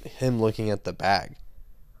 is him looking at the bag.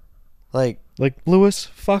 Like Lewis,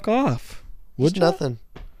 fuck off. There's nothing.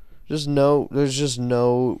 There's just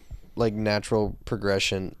no like natural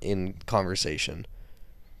progression in conversation.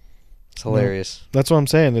 It's hilarious. That's what I'm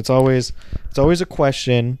saying. It's always a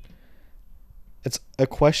question. It's a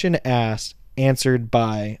question asked, answered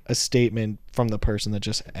by a statement from the person that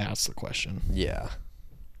just asked the question. Yeah.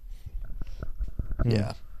 Hmm.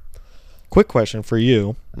 Yeah. Quick question for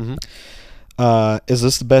you. Mm-hmm. Is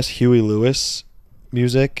this the best Huey Lewis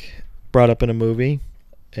music brought up in a movie?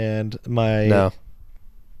 And No.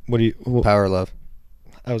 Power Love.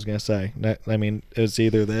 I was gonna say. I mean, it's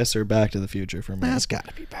either this or Back to the Future for me. That's got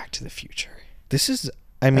to be Back to the Future. This is.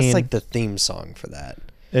 That's like the theme song for that.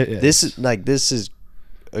 It is. This is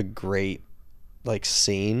a great like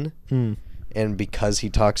scene, and because he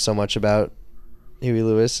talks so much about Huey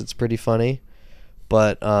Lewis, it's pretty funny.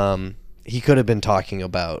 But he could have been talking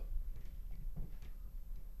about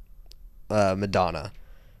Madonna.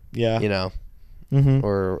 Yeah. You know,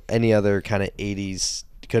 or any other kind of 80s.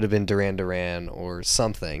 Could have been Duran Duran or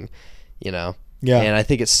something, you know. Yeah. And I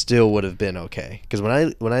think it still would have been okay, because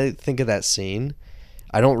when I think of that scene,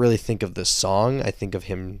 I don't really think of the song. I think of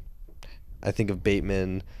him. I think of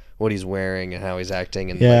Bateman, what he's wearing and how he's acting,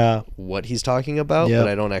 and like what he's talking about. Yep. But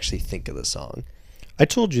I don't actually think of the song. I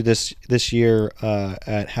told you this year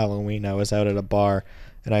at Halloween, I was out at a bar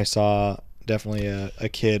and I saw definitely a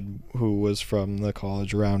kid who was from the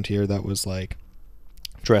college around here that was like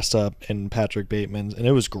dressed up in Patrick Bateman's, and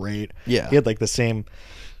it was great. Yeah. He had like the same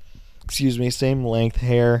length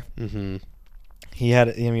hair. Mm-hmm. He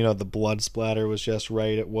had, the blood splatter was just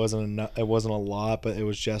right. It wasn't a lot, but it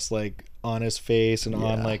was just like on his face and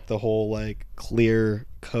on like the whole like clear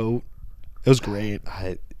coat. It was great.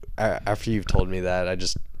 After you've told me that, I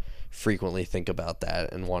just frequently think about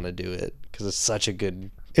that and want to do it, because it's such a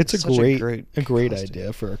good. It's a great costume.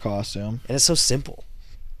 idea for a costume, and it's so simple.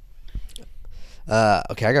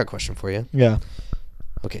 Okay, I got a question for you. Yeah.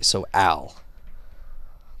 Okay, so Al,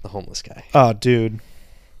 the homeless guy. Oh, dude.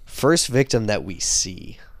 First victim that we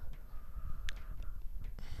see.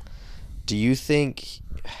 Do you think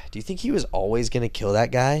he was always going to kill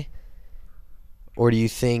that guy? Or do you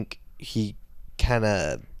think he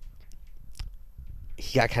got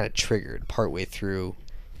kind of triggered partway through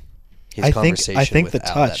his conversation with the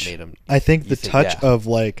Al touch. that made him... I think the touch of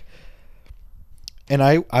like... And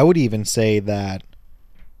I would even say that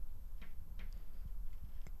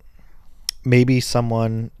maybe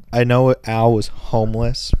someone... I know Al was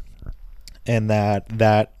homeless, and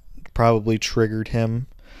that probably triggered him,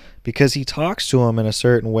 because he talks to him in a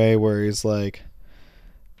certain way where he's like,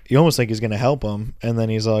 you almost think he's gonna help him, and then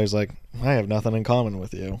he's always like, I have nothing in common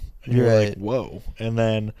with you. And you're like, whoa. And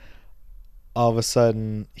then all of a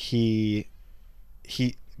sudden he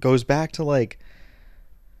goes back to like,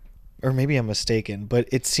 or maybe I'm mistaken, but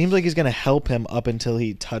it seems like he's gonna help him up until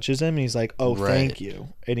he touches him, and he's like, oh, thank you.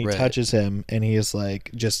 And he touches him, and he is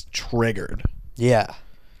like just triggered. Yeah.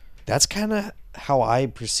 That's kind of how I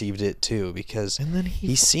perceived it too, because and then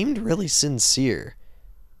he seemed really sincere.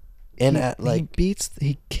 And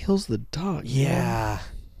he kills the dog. Yeah. Man.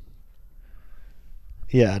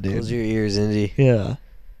 Yeah, dude. Close your ears, Indy. Yeah.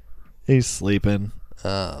 He's sleeping.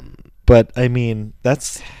 But I mean,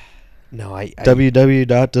 that's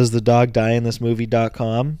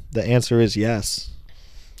www.doesthedogdieinthismovie.com. The answer is yes.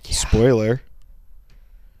 Yeah. Spoiler.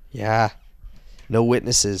 Yeah. No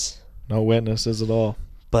witnesses. No witnesses at all.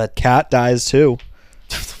 But cat dies too.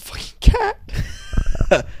 The fucking cat.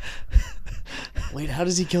 Wait, how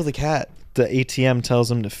does he kill the cat? The ATM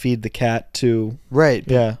tells him to feed the cat to. Right.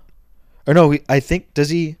 Yeah. Or no, I think does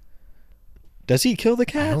he kill the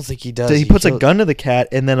cat? I don't think he does. He puts a gun to the cat,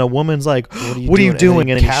 and then a woman's like, "What are you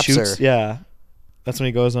doing?" And then he shoots. Her. Yeah. That's when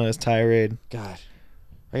he goes on his tirade. God.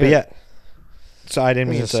 But yeah. So I didn't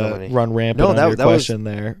mean to run rampant on your question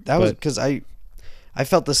there. That was because I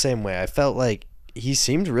felt the same way. I felt like he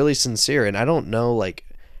seemed really sincere, and I don't know like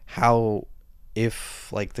how,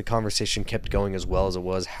 if like the conversation kept going as well as it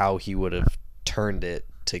was, how he would have turned it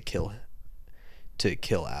to kill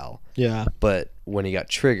Al. Yeah. But when he got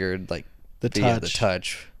triggered, like the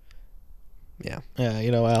touch. Yeah. Yeah,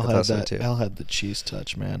 you know, Al had that. Al had the cheese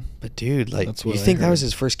touch, man. But dude, like, you think that was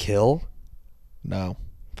his first kill? No.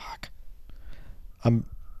 Fuck.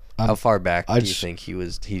 How far back do you think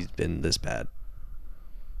he's been this bad?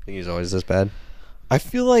 Think he's always this bad? I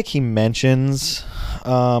feel like he mentions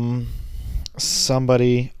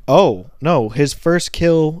somebody. Oh, no, his first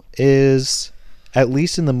kill is, at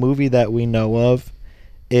least in the movie that we know of,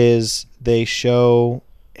 is they show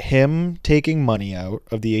him taking money out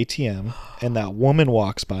of the ATM, and that woman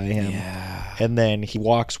walks by him. Yeah. And then he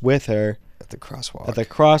walks with her at the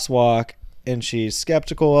crosswalk, and she's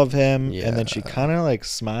skeptical of him. Yeah. And then she kind of like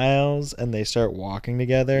smiles, and they start walking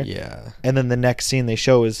together. Yeah. And then the next scene they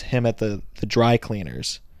show is him at the dry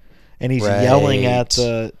cleaners, and he's yelling at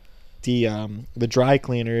the dry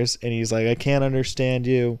cleaners, and he's like, I can't understand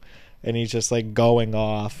you, and he's just like going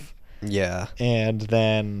off. Yeah. And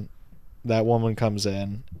then that woman comes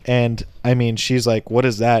in, and I mean, she's like, what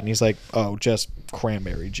is that? And he's like, oh, just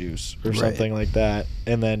cranberry juice or something like that.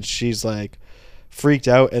 And then she's like freaked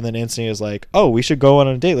out, and then instantly is like, oh, we should go on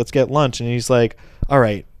a date, let's get lunch. And he's like, all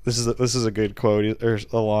right, this is a good quote, or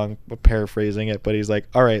along paraphrasing it, but he's like,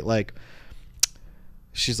 all right, like,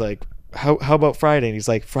 she's like, how about Friday? And he's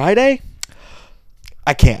like, Friday?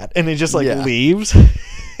 I can't. And he just like leaves.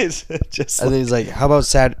 It's just and then he's like, how about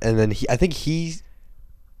Saturday? And then I think he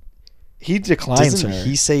declines her.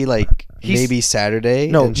 He say like maybe Saturday?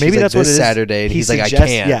 No, and maybe like, that's what it is. Saturday, and he's like, I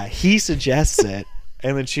can't. Yeah, he suggests it,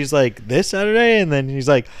 and then she's like, this Saturday, and then he's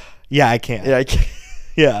like, yeah, I can't. Yeah, I can't.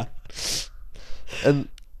 Yeah, and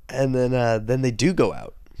then they do go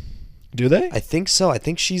out. Do they? I think so. I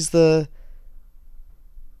think she's the.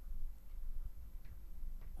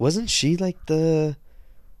 Wasn't she like the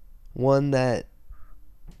one that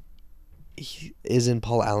is in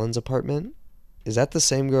Paul Allen's apartment? Is that the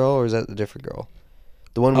same girl, or is that a different girl?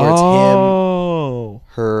 The one where it's him,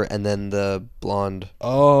 her, and then the blonde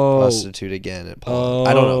prostitute again at Paul.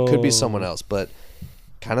 I don't know. Could be someone else, but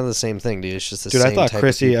kind of the same thing, dude. It's just the same type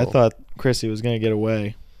of people. I thought Chrissy was gonna get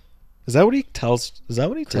away. Is that what he tells? Is that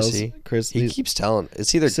what he tells Chris? He keeps telling.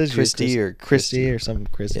 It's either Christy or Christy or something.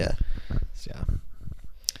 Christy. Yeah. Yeah.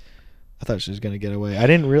 I thought she was gonna get away. I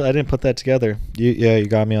didn't put that together. You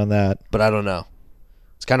got me on that. But I don't know.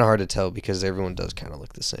 It's kind of hard to tell because everyone does kind of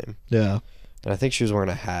look the same. Yeah. And I think she was wearing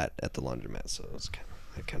a hat at the laundromat, so it's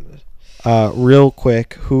kind of. Real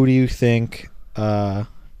quick, who do you think?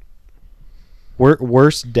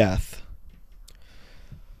 Worst death.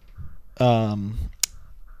 I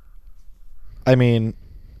mean,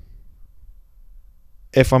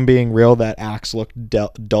 if I'm being real, that axe looked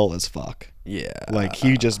dull as fuck. Yeah. Like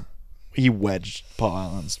he wedged Paul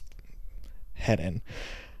Allen's head in.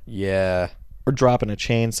 Yeah. Or dropping a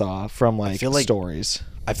chainsaw from like stories.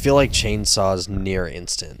 I feel like chainsaw's near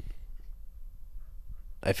instant.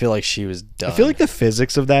 I feel like she was done. I feel like the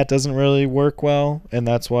physics of that doesn't really work well, and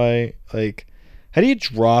that's why, like, how do you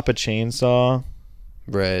drop a chainsaw?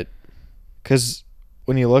 Right. Because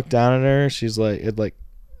when you look down at her, she's like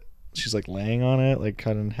laying on it, like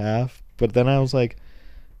cut in half. But then I was like,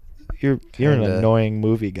 you're an annoying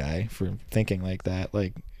movie guy for thinking like that.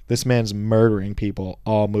 Like, This man's murdering people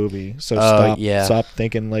all movie. So stop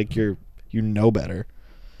thinking like you know better.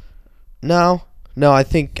 No, I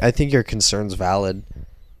think your concern's valid,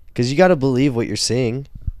 because you got to believe what you're seeing,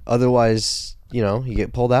 otherwise, you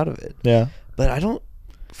get pulled out of it. Yeah. But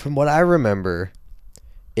from what I remember,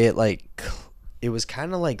 it was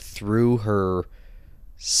kind of like through her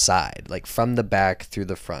side, like from the back through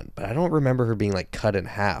the front. But I don't remember her being like cut in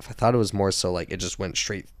half. I thought it was more so like it just went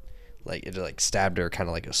straight, like it like stabbed her kind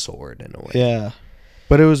of like a sword in a way. Yeah.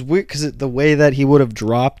 But it was weird because the way that he would have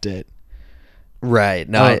dropped it. Right.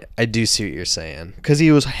 No, I do see what you're saying. Because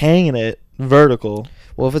he was hanging it vertical.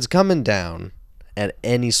 Well, if it's coming down at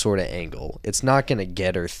any sort of angle, it's not going to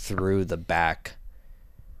get her through the back.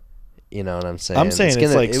 You know what I'm saying? I'm saying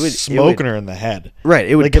it's like smoking her in the head. Right.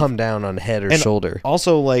 It would come down on head or shoulder.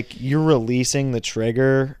 Also, like, you're releasing the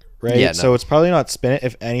trigger, right? Yeah, no. So it's probably not spinning.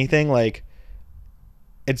 If anything, like,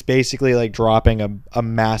 it's basically like dropping a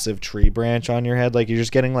massive tree branch on your head. Like, you're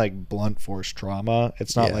just getting, like, blunt force trauma.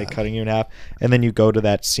 It's not, like, cutting you in half. And then you go to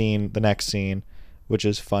that scene, the next scene, which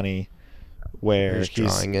is funny, where he's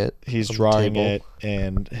drawing it,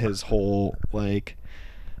 and his whole, like,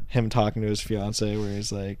 him talking to his fiance, where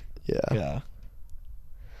he's like, yeah.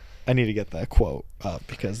 I need to get that quote up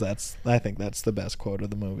because I think that's the best quote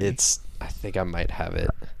of the movie. I think I might have it.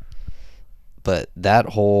 But that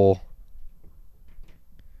whole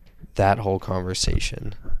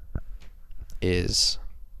conversation is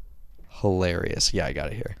hilarious. Yeah, I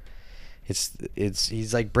got it here.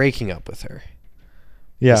 He's like breaking up with her.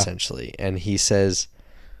 Yeah. Essentially. And he says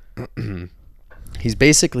he's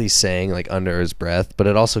basically saying like under his breath, but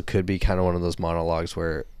it also could be kind of one of those monologues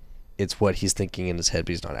where it's what he's thinking in his head,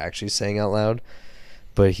 but he's not actually saying out loud.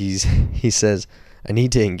 But he says, I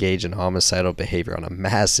need to engage in homicidal behavior on a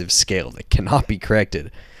massive scale that cannot be corrected,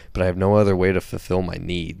 but I have no other way to fulfill my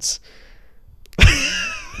needs.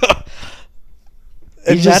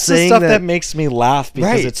 And that's the stuff that makes me laugh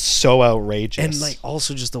because it's so outrageous. And like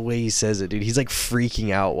also just the way he says it, dude. He's like freaking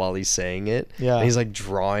out while he's saying it. Yeah. And he's like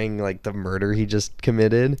drawing like the murder he just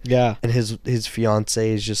committed. Yeah. And his fiance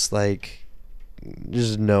is just like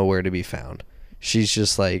just nowhere to be found. She's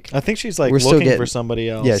just like, I think she's like looking for somebody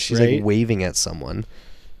else. Yeah, she's like waving at someone.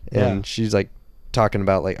 And she's like talking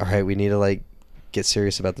about like, all right, we need to like get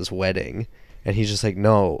serious about this wedding. And he's just like,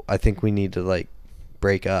 no, I think we need to like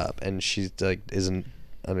break up. And she's like, isn't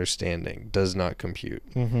understanding, does not compute.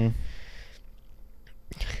 Mm-hmm.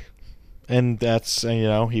 And that's,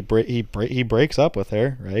 he breaks up with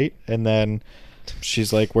her, right? And then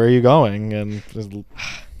she's like, where are you going? And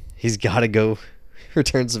he's got to go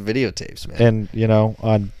return some videotapes, man.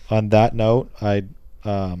 And on that note, I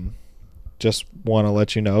just want to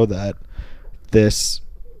let you know that this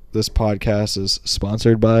podcast is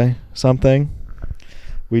sponsored by something.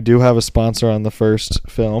 We do have a sponsor on the first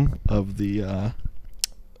film of the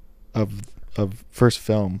first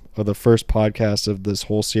podcast of this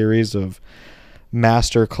whole series of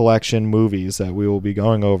master collection movies that we will be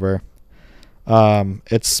going over.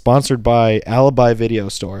 It's sponsored by Alibi Video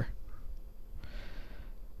Store.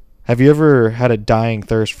 Have you ever had a dying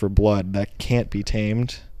thirst for blood that can't be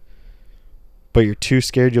tamed, but you're too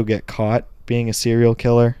scared you'll get caught being a serial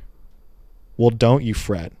killer? Well, don't you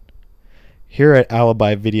fret. Here at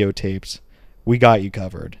Alibi Videotapes, we got you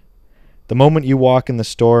covered. The moment you walk in the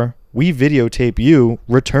store, we videotape you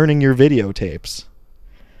returning your videotapes.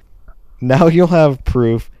 Now you'll have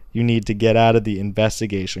proof you need to get out of the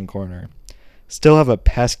investigation corner. Still have a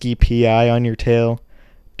pesky PI on your tail?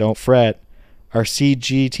 Don't fret. Our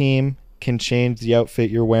CG team can change the outfit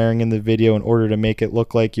you're wearing in the video in order to make it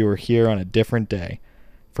look like you were here on a different day.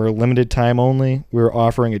 For a limited time only, we're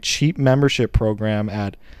offering a cheap membership program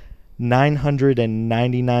at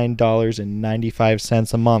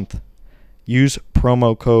 $999.95 a month. Use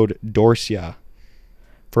promo code DORCIA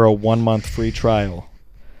for a 1-month free trial.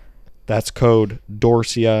 That's code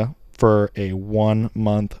DORCIA for a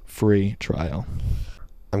 1-month free trial.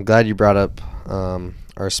 I'm glad you brought up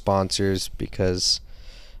our sponsors because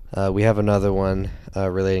we have another one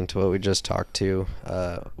relating to what we just talked to.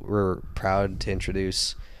 We're proud to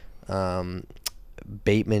introduce Bateman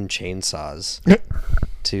chainsaws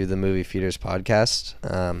to the Movie Feeders podcast.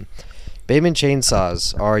 Bateman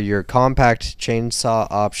chainsaws are your compact chainsaw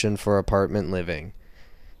option for apartment living.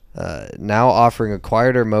 Now offering a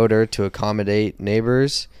quieter motor to accommodate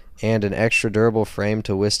neighbors and an extra durable frame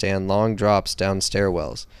to withstand long drops down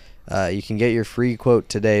stairwells. You can get your free quote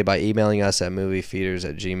today by emailing us at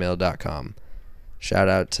moviefeeders@gmail.com. Shout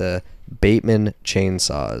out to Bateman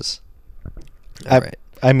Chainsaws. All right.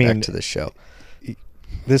 I mean, back to the show.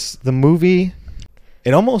 The movie,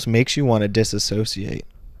 it almost makes you want to disassociate.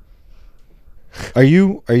 Are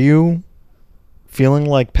you feeling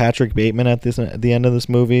like Patrick Bateman at the end of this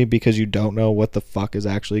movie because you don't know what the fuck is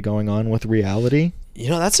actually going on with reality? You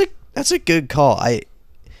know, that's a good call.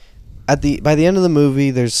 By the end of the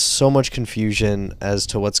movie, there's so much confusion as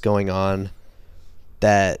to what's going on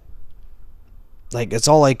that, like, it's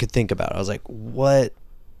all I could think about. I was like, what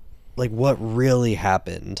really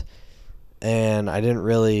happened? And I didn't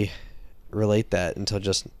really relate that until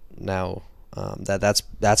just now.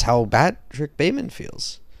 That's how Patrick Bateman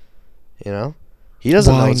feels. You know, he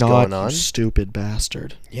doesn't know what's going on. You stupid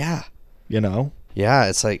bastard. Yeah. You know. Yeah,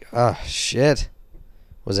 it's like, oh shit.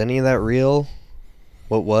 Was any of that real?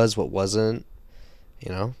 What was? What wasn't?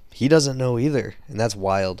 You know, he doesn't know either, and that's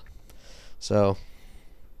wild. So,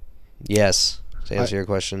 yes, to answer your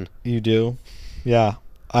question, you do. Yeah.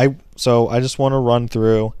 So I just want to run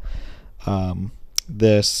through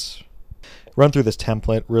this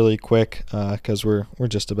template really quick because we're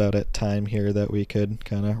just about at time here that we could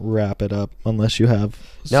kind of wrap it up unless you have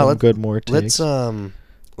some good more takes.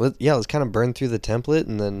 Let's kind of burn through the template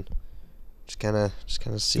and then just kind of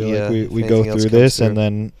see. Like we go through this and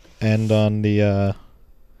then end on the. I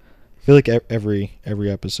feel like every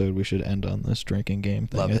episode we should end on this drinking game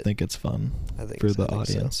thing. I think it's fun for the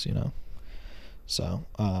audience, you know. So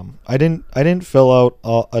I didn't fill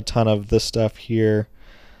out a ton of this stuff here.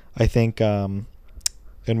 I think and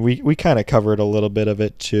we kind of covered a little bit of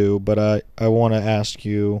it too, but I want to ask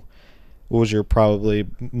you, what was your probably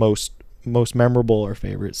most memorable or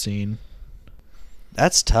favorite scene?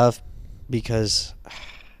 That's tough because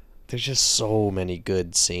there's just so many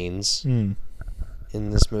good scenes in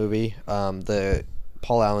this movie. The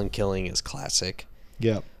Paul Allen killing is classic.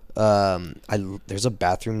 Yeah. There's a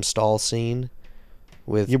bathroom stall scene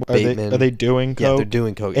with Bateman. Are they doing coke? Yeah, they're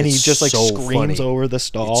doing coke. And he just like so screams funny. over the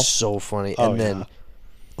stall. It's so funny. And then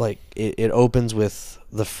like it opens with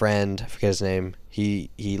the friend, I forget his name. He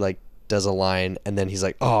like does a line and then he's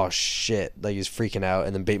like, oh shit, like he's freaking out,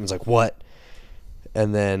 and then Bateman's like, what?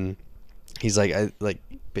 And then he's like,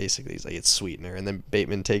 basically he's like, it's sweetener, and then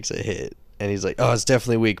Bateman takes a hit and he's like, oh, it's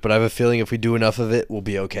definitely weak, but I have a feeling if we do enough of it, we'll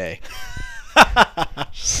be okay. I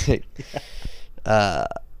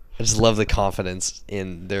just love the confidence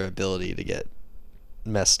in their ability to get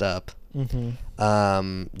messed up.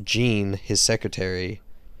 Jean, his secretary,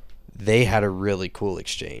 they had a really cool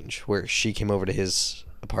exchange where she came over to his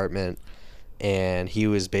apartment and he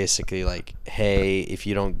was basically like, hey, if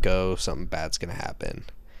you don't go, something bad's gonna happen.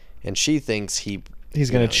 And she thinks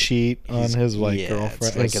he's gonna cheat on his girlfriend.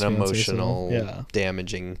 It's like an emotional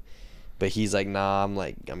damaging, but he's like, nah, I'm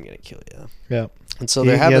gonna kill you. Yeah. And so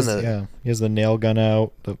they're having he has the nail gun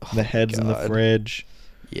out, the head's in the fridge.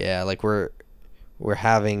 Yeah, like we're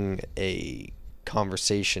having a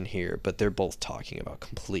conversation here, but they're both talking about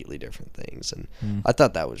completely different things, and I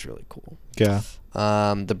thought that was really cool. Yeah.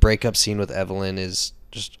 The breakup scene with Evelyn is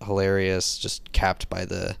just hilarious, just capped by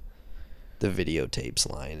the videotapes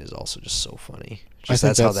line is also just so funny.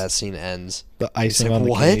 That's how that scene ends. The icing on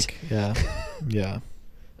the cake. Yeah. Yeah.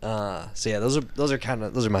 So yeah, those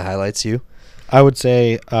are my highlights. You? I would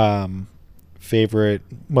say favorite,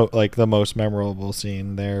 like the most memorable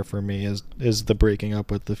scene there for me is the breaking up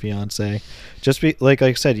with the fiance. Just like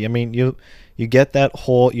I said, I mean, you get that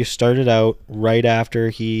whole, you started out right after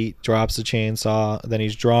he drops the chainsaw, then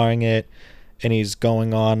he's drawing it and he's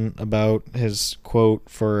going on about his quote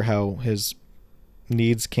for how his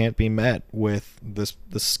needs can't be met with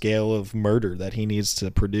the scale of murder that he needs to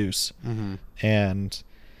produce. And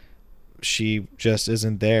she just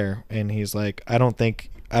isn't there, and he's like, I don't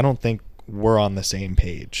think we're on the same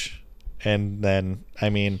page. And then,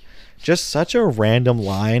 I mean, just such a random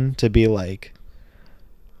line to be like,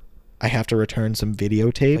 I have to return some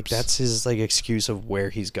videotapes. Like, that's his like excuse of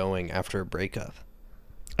where he's going after a breakup.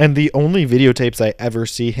 And the only videotapes I ever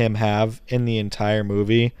see him have in the entire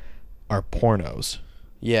movie are pornos.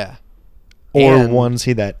 Yeah. Or ones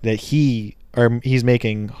he's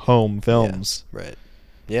making home films. Yeah, right.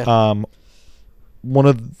 Yeah. One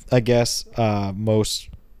of, I guess,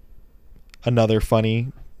 another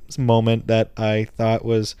funny moment that I thought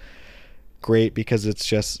was great because it's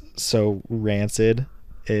just so rancid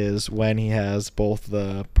is when he has both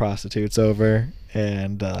the prostitutes over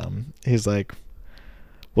and he's like,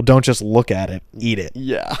 well, don't just look at it, eat it.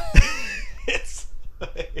 Yeah.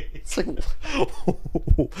 It's like,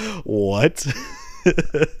 what?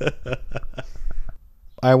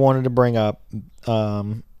 I wanted to bring up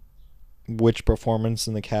which performance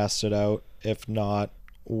in the cast stood out. If not,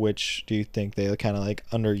 which do you think they kind of like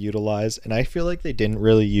underutilized? And I feel like they didn't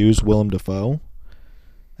really use Willem Dafoe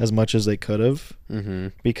as much as they could have,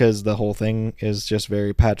 because the whole thing is just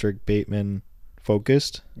very Patrick Bateman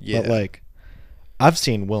focused. Yeah. But like, I've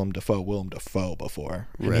seen Willem Dafoe before,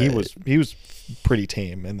 and Right. he was pretty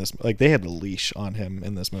tame in this. Like, they had a leash on him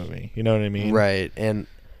in this movie. You know what I mean? Right, and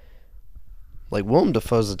like Willem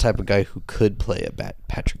Dafoe's the type of guy who could play a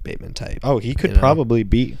Patrick Bateman type. Oh, he could you know? probably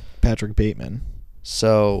beat Patrick Bateman.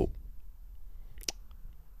 So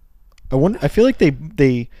I feel like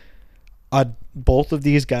they both of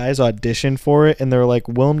these guys auditioned for it, and they're like,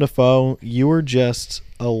 Willem Dafoe, you were just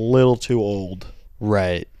a little too old,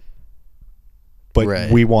 right, but Right.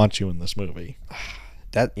 we want you in this movie.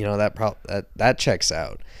 that that checks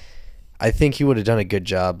out. I think he would have done a good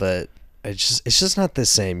job, but it's just not the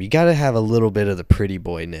same. You got to have a little bit of the pretty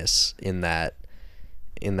boyness in that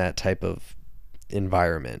type of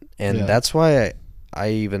environment, and Yeah. that's why I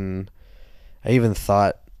even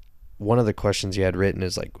thought one of the questions you had written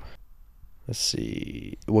is like, let's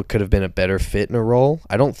see, what could have been a better fit in a role?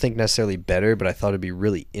 I don't think necessarily better, but I thought it'd be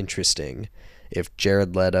really interesting if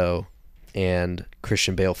Jared Leto and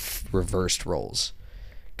Christian Bale reversed roles,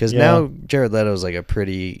 because now Jared Leto's like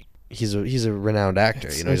he's a renowned actor.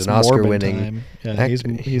 He's an Oscar-winning Yeah, he's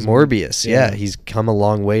Morbius. Yeah, he's come a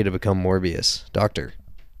long way to become Morbius, Doctor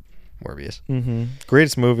Morbius. Mm-hmm.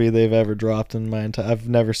 Greatest movie they've ever dropped in my entire. I've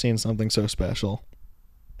never seen something so special.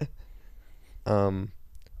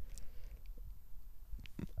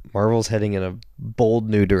 Marvel's heading in a bold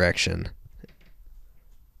new direction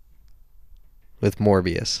with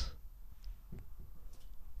Morbius.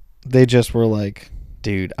 They just were like,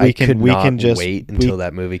 Dude, We I can- could we not can just- wait until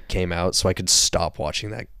that movie came out so I could stop watching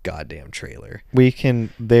that goddamn trailer.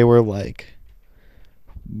 they were like,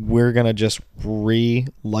 we're gonna just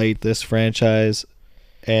relight this franchise,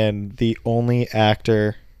 and the only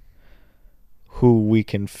actor who we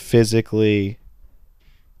can physically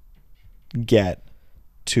get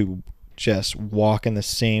to just walk in the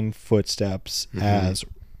same footsteps as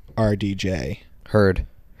RDJ. Heard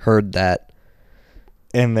that.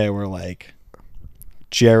 And they were like,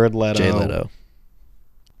 Jared Leto, Jay Leto.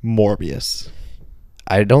 Morbius.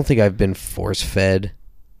 I don't think I've been force-fed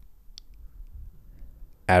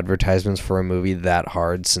advertisements for a movie that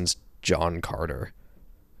hard since John Carter.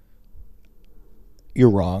 You're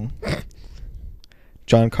wrong.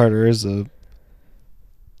 John Carter is the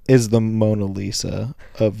Mona Lisa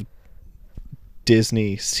of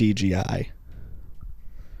Disney CGI. I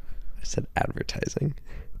said advertising.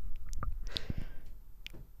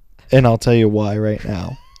 And I'll tell you why right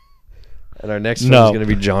now. And our next No. one is going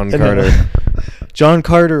to be John No. Carter. John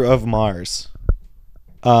Carter of Mars.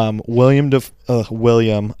 William,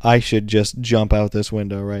 I should just jump out this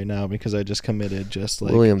window right now because I just committed just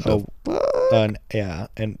like William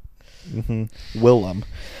Willem.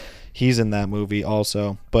 He's in that movie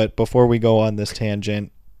also. But before we go on this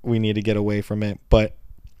tangent, we need to get away from it. But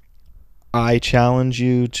I challenge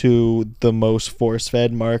you to the most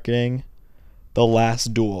force-fed marketing, The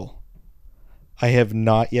Last Duel. I have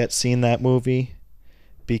not yet seen that movie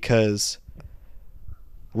because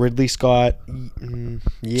Ridley Scott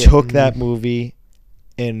took that movie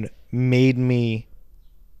and made me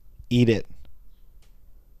eat it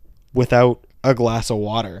without a glass of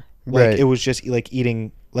water. Like, Right. it was just like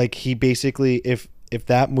eating, like, he basically, if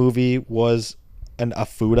that movie was a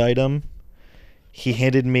food item, he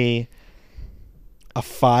handed me a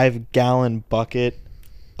 5-gallon bucket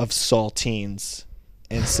of saltines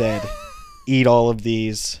and said, eat all of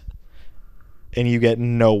these and you get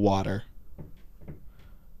no water.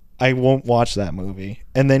 I won't watch that movie.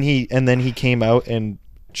 And then he came out and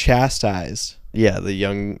chastised. Yeah, the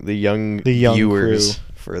young crew viewers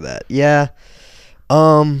for that. Yeah.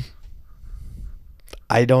 I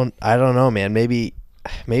don't know, man. Maybe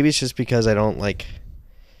it's just because I don't like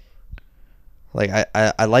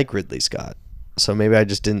I like Ridley Scott. So maybe I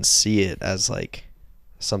just didn't see it as like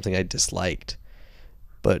something I disliked.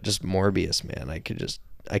 But just Morbius, man, I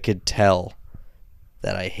could tell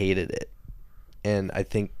that I hated it. And I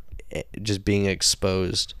think just being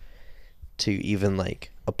exposed to even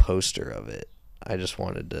like a poster of it, I just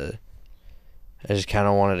kind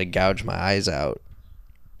of wanted to gouge my eyes out.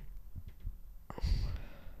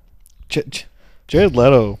 Jared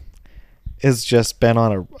Leto has just been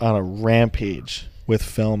on a rampage with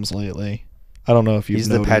films lately. I don't know if you've He's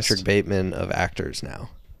noticed. the Patrick Bateman of actors now.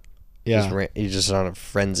 Yeah. He's just on a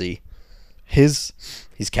frenzy. He's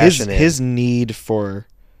cashing in. His need for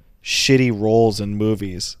shitty roles in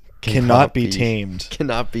movies cannot be tamed.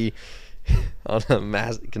 Cannot be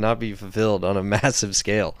fulfilled on a massive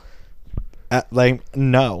scale.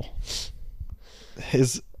 No.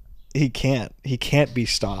 He can't be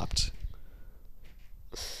stopped.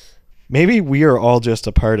 Maybe we are all just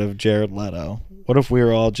a part of Jared Leto. What if we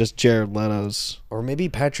were all just Jared Leto's? Or maybe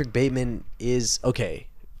Patrick Bateman is okay.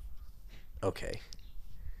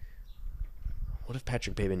 What if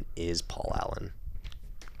Patrick Bateman is Paul Allen?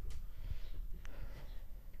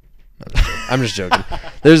 I'm just joking.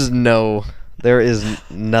 There is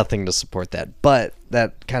nothing to support that. But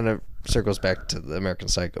that kind of circles back to the American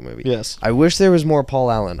Psycho movie. Yes. I wish there was more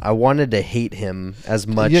Paul Allen. I wanted to hate him as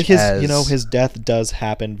much as... his death does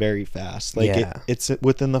happen very fast. Like, it's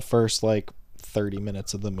within the first, 30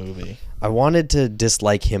 minutes of the movie. I wanted to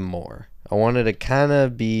dislike him more. I wanted to kind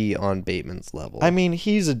of be on Bateman's level. I mean,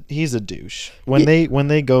 he's a douche. When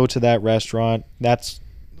they go to that restaurant, that's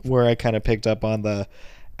where I kind of picked up on the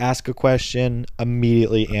ask a question,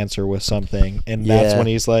 immediately answer with something. And that's when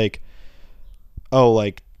he's like,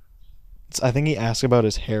 I think he asked about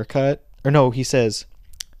his haircut. Or no, he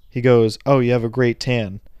goes, oh, you have a great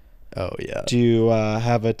tan. Oh, yeah. Do you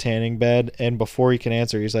have a tanning bed? And before he can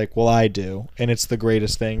answer, he's like, well, I do. And it's the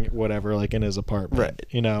greatest thing, whatever, in his apartment.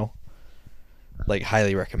 Right.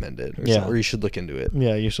 Highly recommended. Or you should look into it.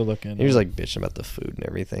 Yeah, you should look into it. He was, bitching about the food and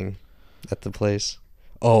everything at the place.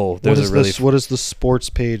 Oh, what is the sports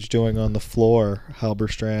page doing on the floor,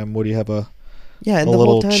 Halberstram? What do you have a and the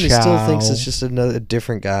whole time he still thinks it's just a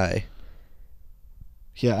different guy.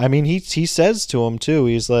 Yeah, I mean, he says to him, too,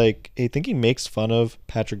 he's like, I think he makes fun of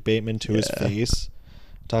Patrick Bateman to his face.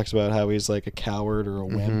 Talks about how he's a coward or a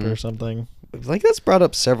wimp or something. That's brought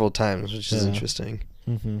up several times, which is interesting.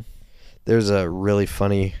 Mm-hmm. There's a really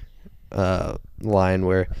funny line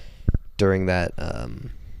where during that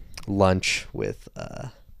lunch with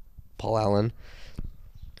Paul Allen,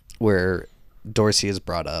 where Dorsey is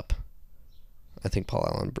brought up. I think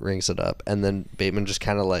Paul Allen brings it up, and then Bateman just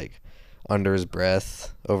kind of under his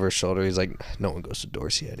breath, over his shoulder, he's like, no one goes to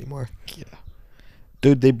Dorsey anymore. Yeah.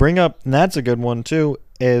 Dude, they bring up, and that's a good one too,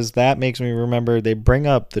 is that makes me remember they bring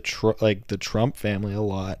up the Trump family a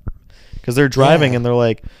lot. Because they're driving and they're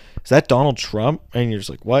like, is that Donald Trump? And you're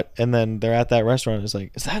just like, what? And then they're at that restaurant and it's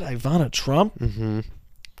like, is that Ivana Trump? Mm-hmm.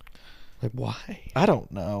 Why? I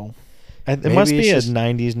don't know. It must be a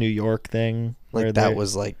 90s New York thing. That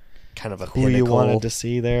was kind of a who pinnacle. You wanted to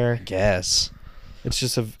see there. I guess. It's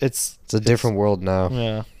just it's a different world now.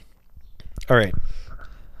 Yeah. All right.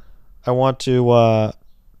 I want to,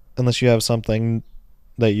 unless you have something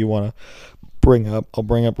that you want to bring up, I'll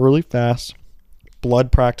bring up really fast.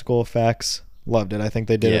 Blood practical effects. Loved it. I think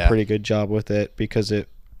they did a pretty good job with it because it,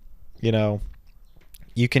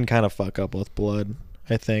 you can kind of fuck up with blood,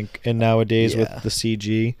 I think. And nowadays with the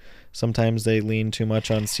CG, sometimes they lean too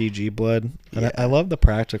much on CG blood. And I love the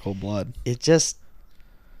practical blood. It just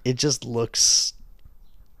looks...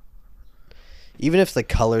 Even if the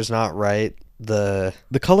color's not right, the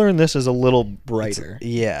color in this is a little brighter. Do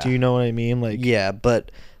you know what I mean?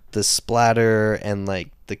 But the splatter and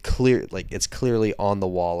the clear, it's clearly on the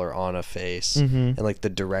wall or on a face, and the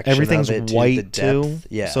direction everything's of it, white the depth,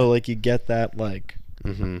 too. So you get that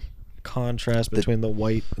contrast between the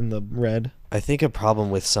white and the red. I think a problem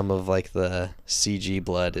with some of the CG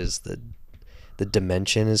blood is the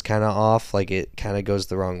dimension is kind of off. It kind of goes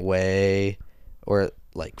the wrong way, or it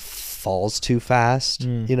falls too fast,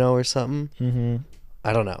 or something. Mm-hmm.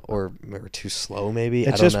 I don't know, or too slow maybe. It's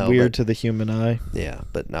I don't just know, weird to the human eye. Yeah,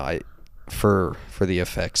 but no, for the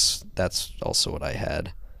effects, that's also what I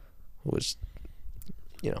had. Was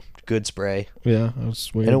good spray. Yeah, that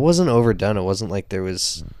was weird. And it wasn't overdone. It wasn't like there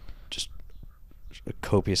was just a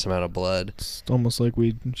copious amount of blood. It's almost like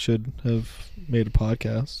we should have made a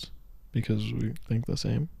podcast because we think the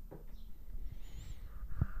same.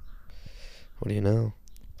 What do you know?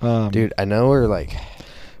 Dude, I know we're at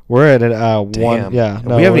one. Yeah,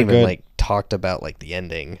 no, we haven't even talked about the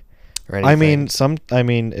ending or anything. I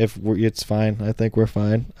mean, it's fine. I think we're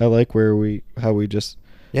fine. I like how we just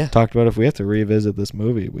talked about if we have to revisit this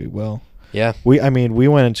movie, we will. Yeah. We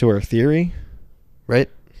went into our theory. Right.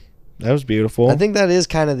 That was beautiful. I think that is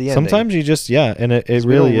kind of the ending. Sometimes you just and it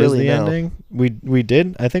really is the ending. We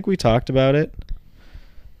did. I think we talked about it.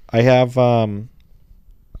 I have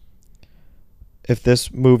if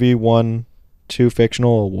this movie won 2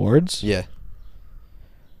 fictional awards. Yeah.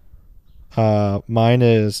 Mine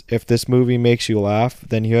is if this movie makes you laugh,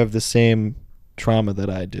 then you have the same trauma that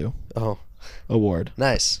I do. Oh. Award.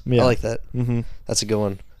 Nice. Yeah. I like that. Mm-hmm. That's a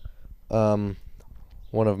good one.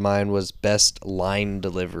 One of mine was best line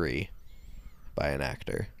delivery by an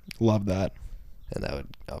actor. Love that. And that would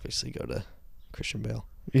obviously go to Christian Bale.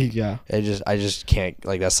 Yeah. I just can't,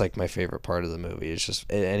 that's my favorite part of the movie. It's just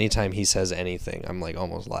anytime he says anything, I'm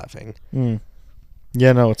almost laughing.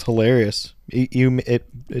 Yeah, no, it's hilarious.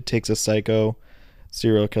 It takes a psycho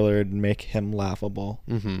serial killer to make him laughable.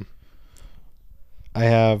 Mm-hmm. I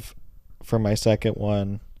have, for my second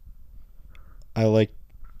one, I like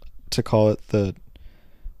to call it the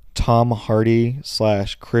Tom Hardy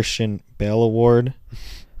 / Christian Bale award.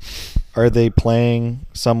 Are they playing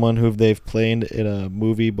someone who they've played in a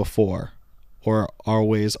movie before, or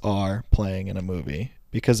always are playing in a movie?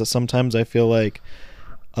 Because sometimes I feel like,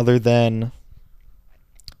 other than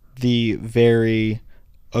the very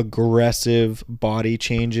aggressive body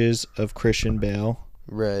changes of Christian Bale,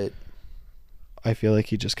 Right. I feel like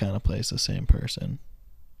he just kind of plays the same person.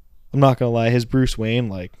 I'm not gonna lie, his Bruce Wayne,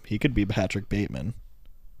 like, he could be Patrick Bateman.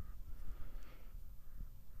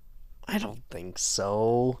 I don't think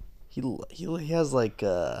so. He has like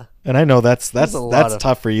And I know that's a lot of-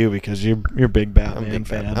 tough for you because you're a big Batman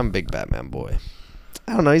fan. I'm a big Batman boy.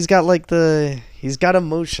 I don't know. He's got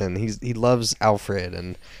emotion. He loves Alfred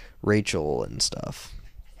and Rachel and stuff.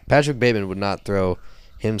 Patrick Bateman would not throw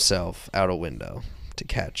himself out a window to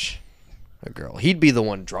catch a girl. He'd be the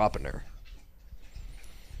one dropping her.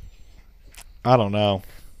 I don't know.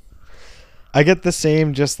 I get the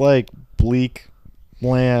same just like bleak,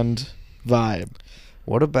 bland vibe.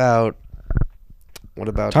 What about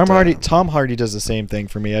Tom Hardy? Tom Hardy does the same thing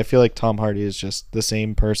for me. I feel like Tom Hardy is just the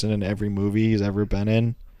same person in every movie he's ever been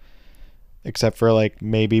in, except for like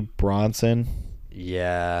maybe Bronson.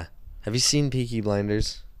 Yeah. Have you seen Peaky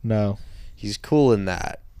Blinders? No. He's cool in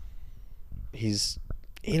that. He's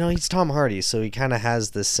Tom Hardy, so he kind of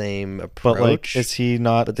has the same approach. But like, is he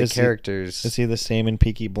not? But the characters. Is he the same in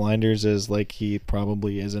Peaky Blinders as like he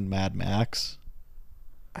probably is in Mad Max?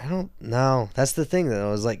 I don't know. That's the thing, though.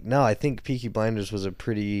 I was like, no, I think Peaky Blinders was a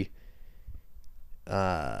pretty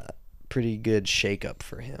good shakeup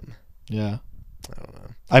for him. Yeah. I don't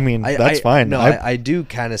know. I mean, that's fine. No, I do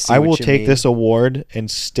kind of see. I what will you take mean. this award and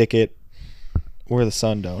stick it where the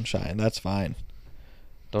sun don't shine. That's fine.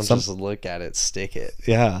 Don't just look at it. Stick it.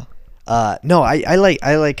 Yeah. No, I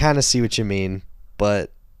like kind of see what you mean,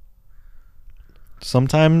 but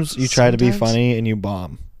sometimes you try to be funny and you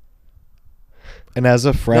bomb. And as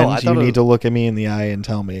a friend, you need to look at me in the eye and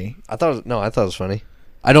tell me. I thought it was funny.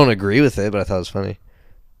 I don't agree with it, but I thought it was funny.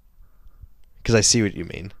 Because I see what you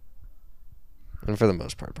mean. And for the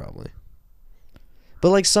most part, probably. But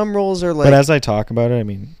like some roles are like... But as I talk about it, I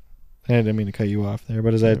mean... I didn't mean to cut you off there,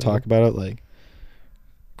 but as I talk about it, like...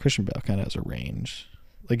 Christian Bale kind of has a range.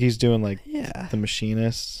 Like he's doing like The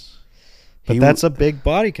Machinist. But that's a big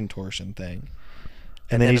body contortion thing.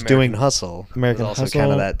 And then he's American doing... Hustle. American also Hustle.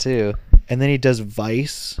 kind of that too. And then he does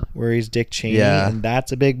Vice, where he's Dick Cheney, and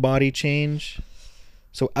that's a big body change.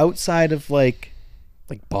 So outside of like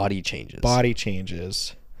body changes,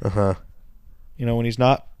 when he's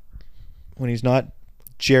not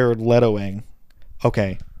Jared Letoing.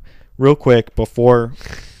 Okay, real quick before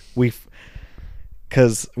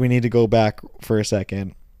because we need to go back for a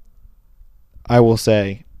second. I will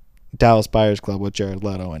say, Dallas Buyers Club with Jared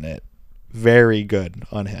Leto in it, very good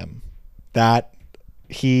on him. That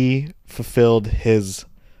he fulfilled his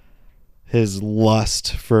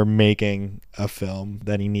lust for making a film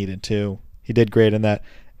that he needed to. He did great in that.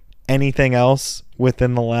 Anything else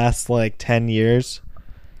within the last like 10 years?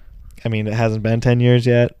 I mean, it hasn't been 10 years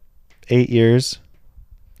yet. 8 years.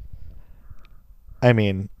 I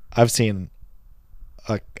mean, I've seen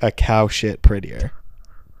a cow shit prettier.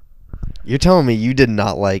 You're telling me you did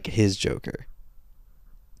not like his Joker?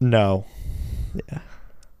 No. Yeah.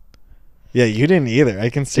 Yeah, you didn't either. I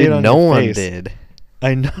can see it on no your one face. did.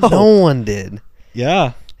 I know. No one did.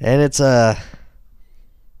 Yeah. And it's a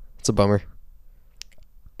bummer.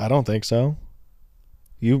 I don't think so.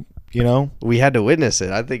 You know. We had to witness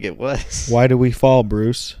it. I think it was. Why do we fall,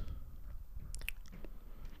 Bruce?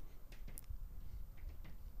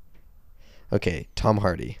 Okay, Tom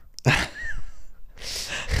Hardy.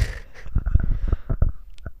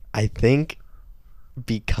 I think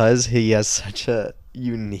because he has such a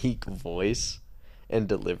unique voice and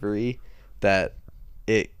delivery that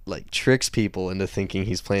it like tricks people into thinking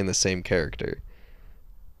he's playing the same character.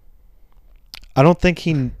 I don't think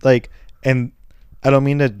he and I don't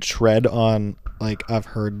mean to tread on like I've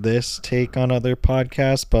heard this take on other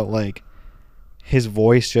podcasts, but like his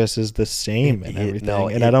voice just is the same and everything.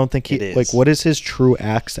 I don't think he like what is his true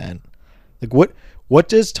accent? Like what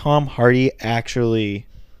does Tom Hardy actually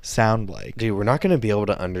sound like? Dude, we're not going to be able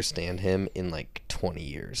to understand him in like 20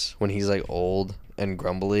 years when he's like old and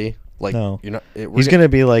grumbly. Like, no. You're not. He's going to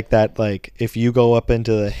be like that. Like if you go up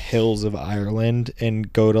into the hills of Ireland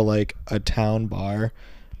and go to like a town bar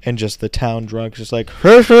and just the town drunk just like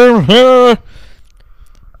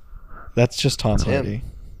that's just Tom Hardy. Him.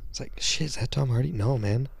 It's like, shit, is that Tom Hardy? No,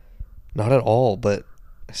 man. Not at all, but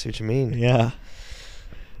I see what you mean. Yeah.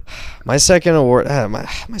 My second award, my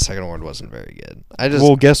second award wasn't very good.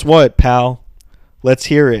 Well, guess what, pal? Let's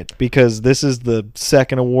hear it, because this is the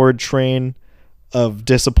second award train of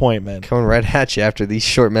disappointment. Coming right at you after these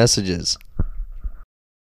short messages.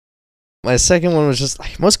 My second one was just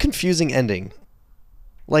like most confusing ending.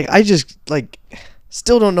 Like I just like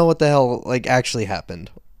still don't know what the hell like actually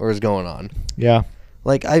happened or is going on. Yeah.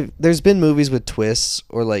 Like there's been movies with twists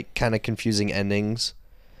or like kind of confusing endings,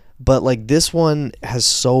 but like this one has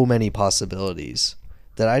so many possibilities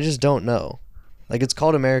that I just don't know. Like it's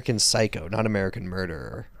called American Psycho, not American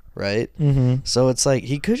Murderer, right? Mm-hmm. So it's like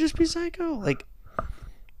he could just be psycho. Like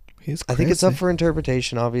He's I think it's up for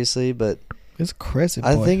interpretation, obviously, but He's crazy.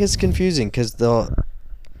 I boy. think it's confusing because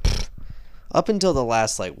up until the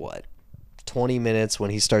last like what 20 minutes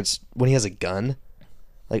when he has a gun,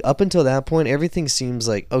 like up until that point everything seems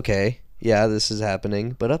like okay, yeah, this is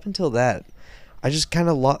happening, but up until that I just kind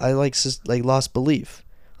of lost belief.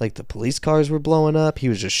 Like the police cars were blowing up, he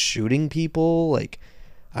was just shooting people, like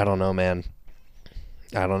I don't know, man.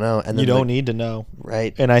 I don't know. And then you don't need to know,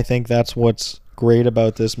 right? And I think that's what's great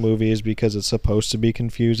about this movie is because it's supposed to be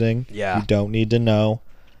confusing. Yeah, you don't need to know.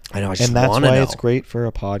 I know. I just and that's want to why know. it's great for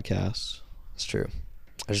a podcast. It's true.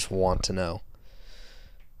 I just want to know.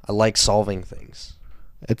 I like solving things.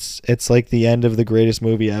 It's like the end of the greatest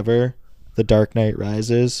movie ever, The Dark Knight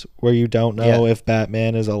Rises, where you don't know if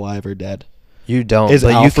Batman is alive or dead. You don't. Is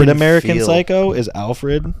but Alfred you can American feel... Psycho? Is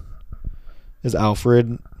Alfred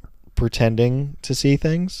pretending to see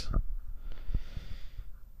things?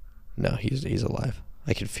 No, he's alive.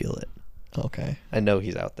 I can feel it. Okay. I know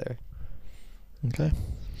he's out there. Okay.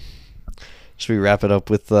 Should we wrap it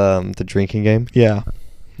up with the drinking game? Yeah.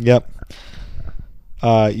 Yep.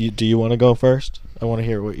 Do you want to go first? I want to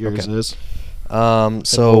hear what yours is.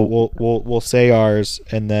 So we'll say ours,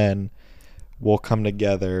 and then we'll come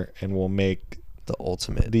together and we'll make the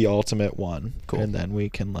ultimate one. Cool. And then we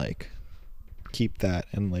can like keep that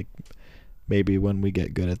and like maybe when we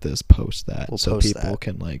get good at this, post that so people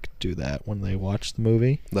can like do that when they watch the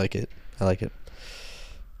movie. Like it. I like it.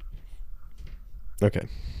 Okay.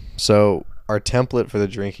 So our template for the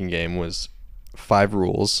drinking game was 5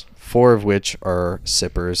 rules, 4 of which are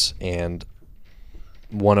sippers and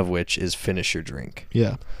 1 of which is finish your drink.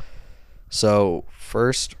 Yeah. So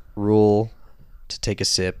first rule to take a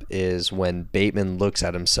sip is when Bateman looks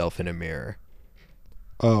at himself in a mirror.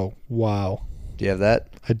 Oh, wow. Do you have that?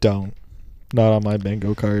 I don't. Not on my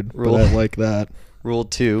bingo card, Rule. but I like that. Rule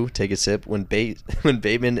 2, take a sip when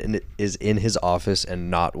Bateman is in his office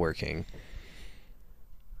and not working.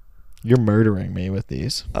 You're murdering me with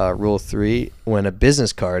these. Rule 3, when a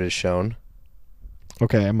business card is shown.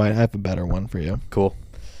 Okay, I might have a better one for you. Cool.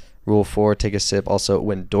 Rule 4, take a sip also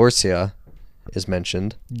when Dorsia is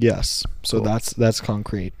mentioned. Yes. So Cool. that's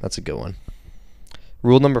concrete. That's a good one.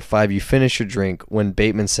 Rule number 5, you finish your drink when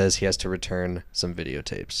Bateman says he has to return some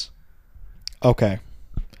videotapes. Okay.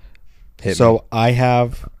 Hit so me. I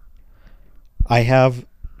have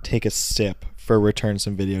take a sip for return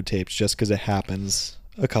some videotapes just because it happens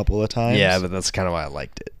a couple of times. Yeah, but that's kind of why I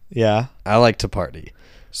liked it. Yeah. I like to party.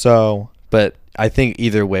 So. But I think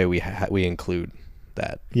either way we include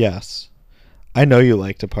that. Yes. I know you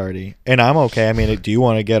like to party, and I'm okay. I mean, do you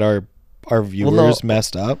want to get our viewers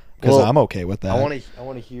messed up? Because I'm okay with that. I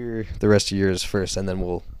want to hear the rest of yours first, and then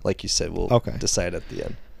we'll, like you said, we'll decide at the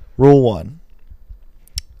end. Rule 1.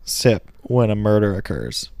 Sip when a murder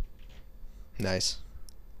occurs. Nice.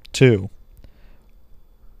 2.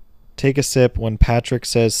 Take a sip when Patrick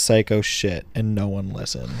says psycho shit and no one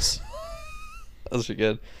listens. Those are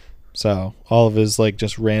good. So all of his like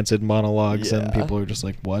just rancid monologues and people are just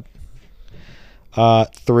like, what?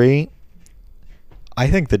 3. I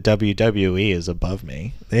think the WWE is above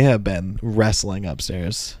me. They have been wrestling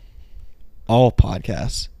upstairs. All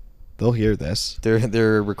podcasts. They'll hear this.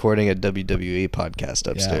 They're recording a WWE podcast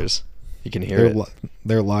upstairs. Yeah. You can hear it.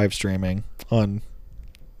 They're live streaming on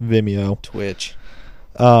Vimeo. Twitch.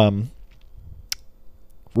 Rule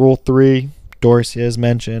 3, Dorsia is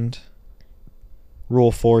mentioned.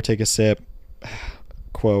 Rule 4, take a sip.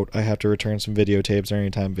 Quote, I have to return some videotapes or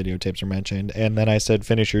anytime videotapes are mentioned. And then I said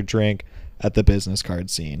finish your drink at the business card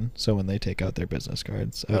scene. So when they take out their business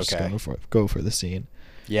cards, I just go for the scene.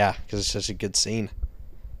 Yeah, because it's such a good scene.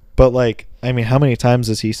 But like, I mean, how many times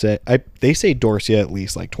does he say? They say Dorsia at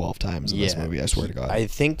least like 12 times in this movie. I swear to God. I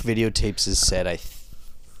think videotapes is said. I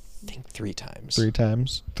think 3 times. 3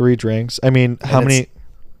 times. 3 drinks. I mean, how many?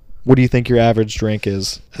 What do you think your average drink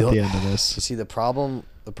is at the end of this? You see, the problem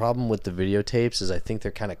with the videotapes is I think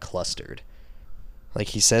they're kind of clustered. Like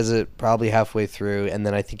he says it probably halfway through, and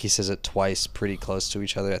then I think he says it twice, pretty close to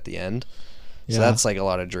each other at the end. So that's like a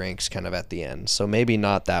lot of drinks kind of at the end. So maybe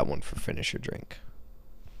not that one for finish your drink.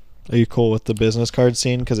 Are you cool with the business card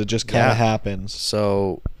scene? Because it just kind of happens.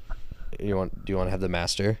 So, do you want to have the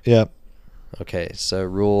master? Yep. Okay, so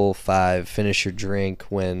rule 5: finish your drink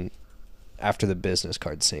after the business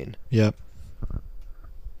card scene, Yep.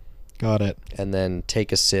 Got it. and then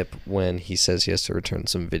take a sip when he says he has to return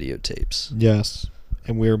some videotapes. Yes.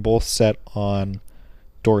 And we were both set on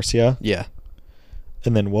Dorsia. Yeah.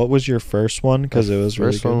 And then what was your first one? Because it was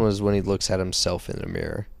really First good. one was when he looks at himself in a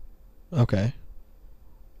mirror. Okay.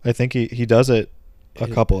 I think he does it a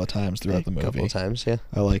couple of times throughout the movie. A couple of times, yeah.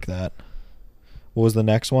 I like that. What was the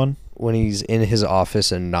next one? When he's in his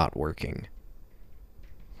office and not working,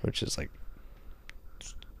 which is like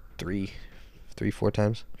 4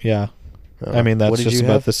 times. Yeah. I mean, that's just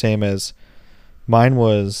about the same as mine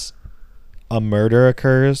was a murder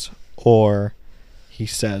occurs or he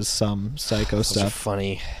says some psycho Those are stuff.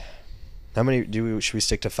 funny. How many should we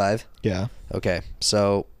stick to 5? Yeah. Okay,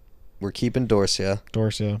 so we're keeping Dorsia.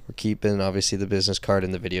 Dorsia. We're keeping obviously the business card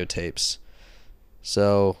and the videotapes.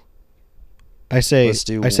 So I say let's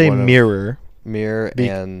do mirror. mirror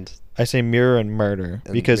and I say mirror and murder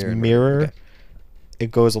And because mirror and mirror, murder, okay. It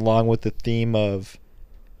goes along with the theme of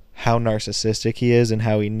how narcissistic he is and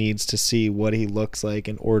how he needs to see what he looks like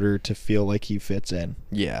in order to feel like he fits in.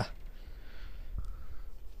 yeah.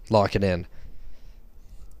 Lock it in.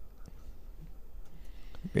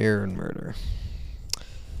 Mirror and murder.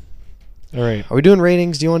 All right. Are we doing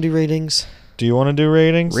ratings? Do you want to do ratings? Do you want to do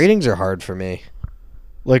ratings? Ratings are hard for me.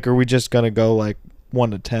 Like, are we just going to go like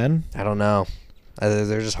 1 to 10? I don't know.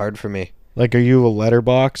 They're just hard for me. Like, are you a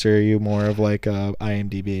letterbox or are you more of like a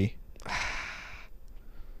IMDb?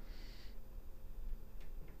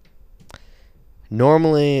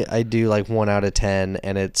 Normally, I do like 1 out of 10,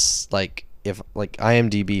 and it's like if like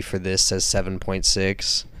IMDb for this says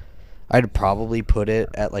 7.6, I'd probably put it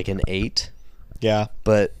at like an 8. Yeah.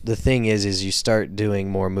 But the thing is you start doing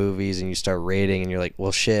more movies and you start rating, and you're like,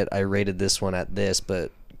 well, shit, I rated this one at this,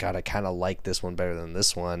 but God, I kind of like this one better than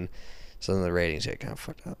this one. So then the ratings get kind of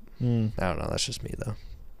fucked up. I don't know. That's just me though.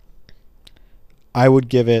 I would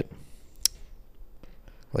give it,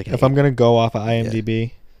 Like if I'm going to go off of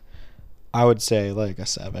IMDb, I would say like a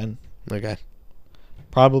 7. Okay.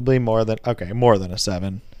 Probably more than a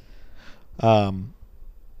 7.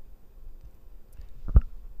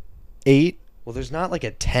 8. Well, there's not like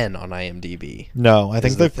a 10 on IMDb. No, I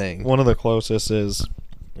think the thing. one of the closest is,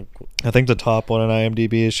 I think the top one on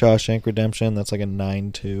IMDb is Shawshank Redemption. That's like a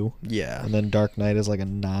 9.2. Yeah. And then Dark Knight is like a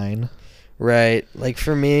 9. Right. Like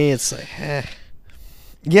for me, it's like,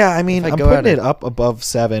 Yeah, I mean, If I I'm go putting at it it- up above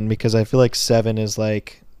 7 because I feel like 7 is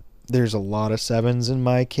like, there's a lot of 7s in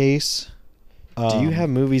my case. Do you have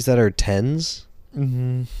movies that are 10s?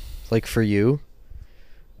 Mm-hmm. Like for you?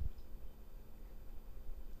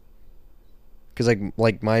 Because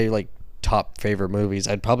like my like top favorite movies,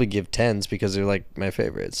 I'd probably give 10s because they're like my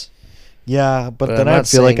favorites. Yeah, but But then I'm I not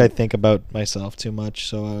feel like I saying- think about myself too much,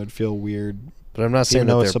 so I would feel weird. But I'm not saying Even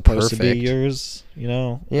that though they're it's supposed perfect. to be yours, you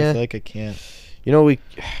know? I Yeah. feel like I can't. You know,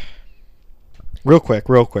 Real quick,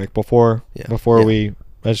 before Yeah. we,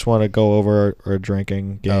 I just want to go over our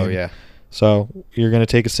drinking game. Oh yeah. So you're going to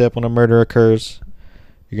take a sip when a murder occurs.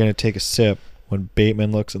 You're going to take a sip when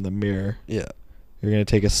Bateman looks in the mirror. Yeah. You're going to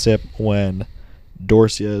take a sip when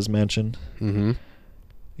Dorsia is mentioned. Mm-hmm.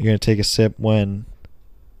 You're going to take a sip when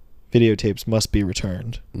videotapes must be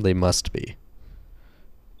returned. They must be.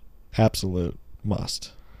 Absolute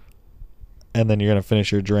must. And then you're going to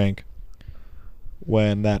finish your drink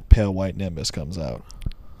when that pale white Nimbus comes out.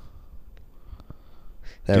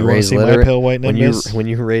 That Do you wanna raised see my letter, pale white when Nimbus?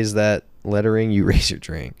 you raise that lettering, you raise your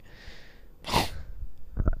drink.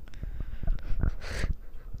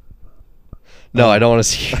 No, I don't want to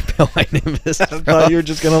see your pale white Nimbus. I thought you were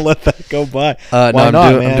just going to let that go by. No, Why I'm not,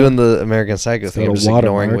 doing, man? I'm doing the American Psycho It's thing. got I'm a just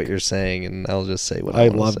ignoring watermark. what you're saying, and I'll just say what I I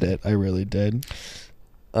wanna loved say. it. I really did.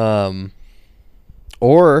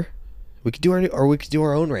 Or we could do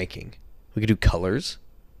our own ranking. We could do colors.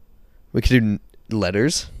 We could do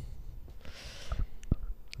letters.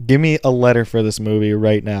 Give me a letter for this movie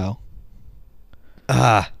right now.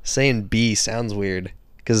 Saying B sounds weird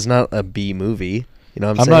because it's not a B movie. You know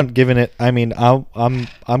what I'm I'm saying? not giving it. I mean,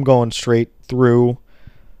 I'm going straight through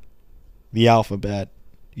the alphabet.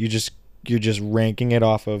 You're just ranking it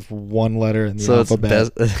off of one letter in the So it's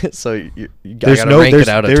alphabet. best. So I There's gotta no rank there's, it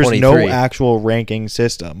out of there's 23. no actual ranking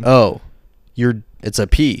system. Oh, You're it's a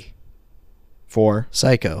P. for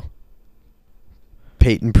Psycho.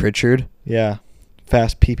 Peyton Pritchard. yeah,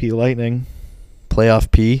 fast PP lightning. Playoff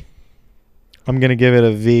P. I'm gonna give it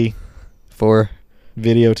a V. For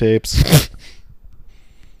Videotapes.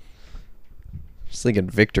 just thinking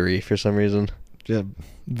victory for some reason. Yeah,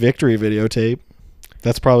 victory videotape.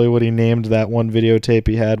 That's probably what he named that one videotape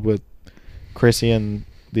he had with Chrissy and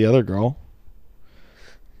the other girl.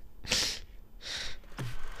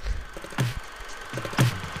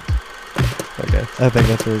 Okay. I think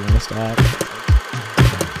that's where we're gonna stop.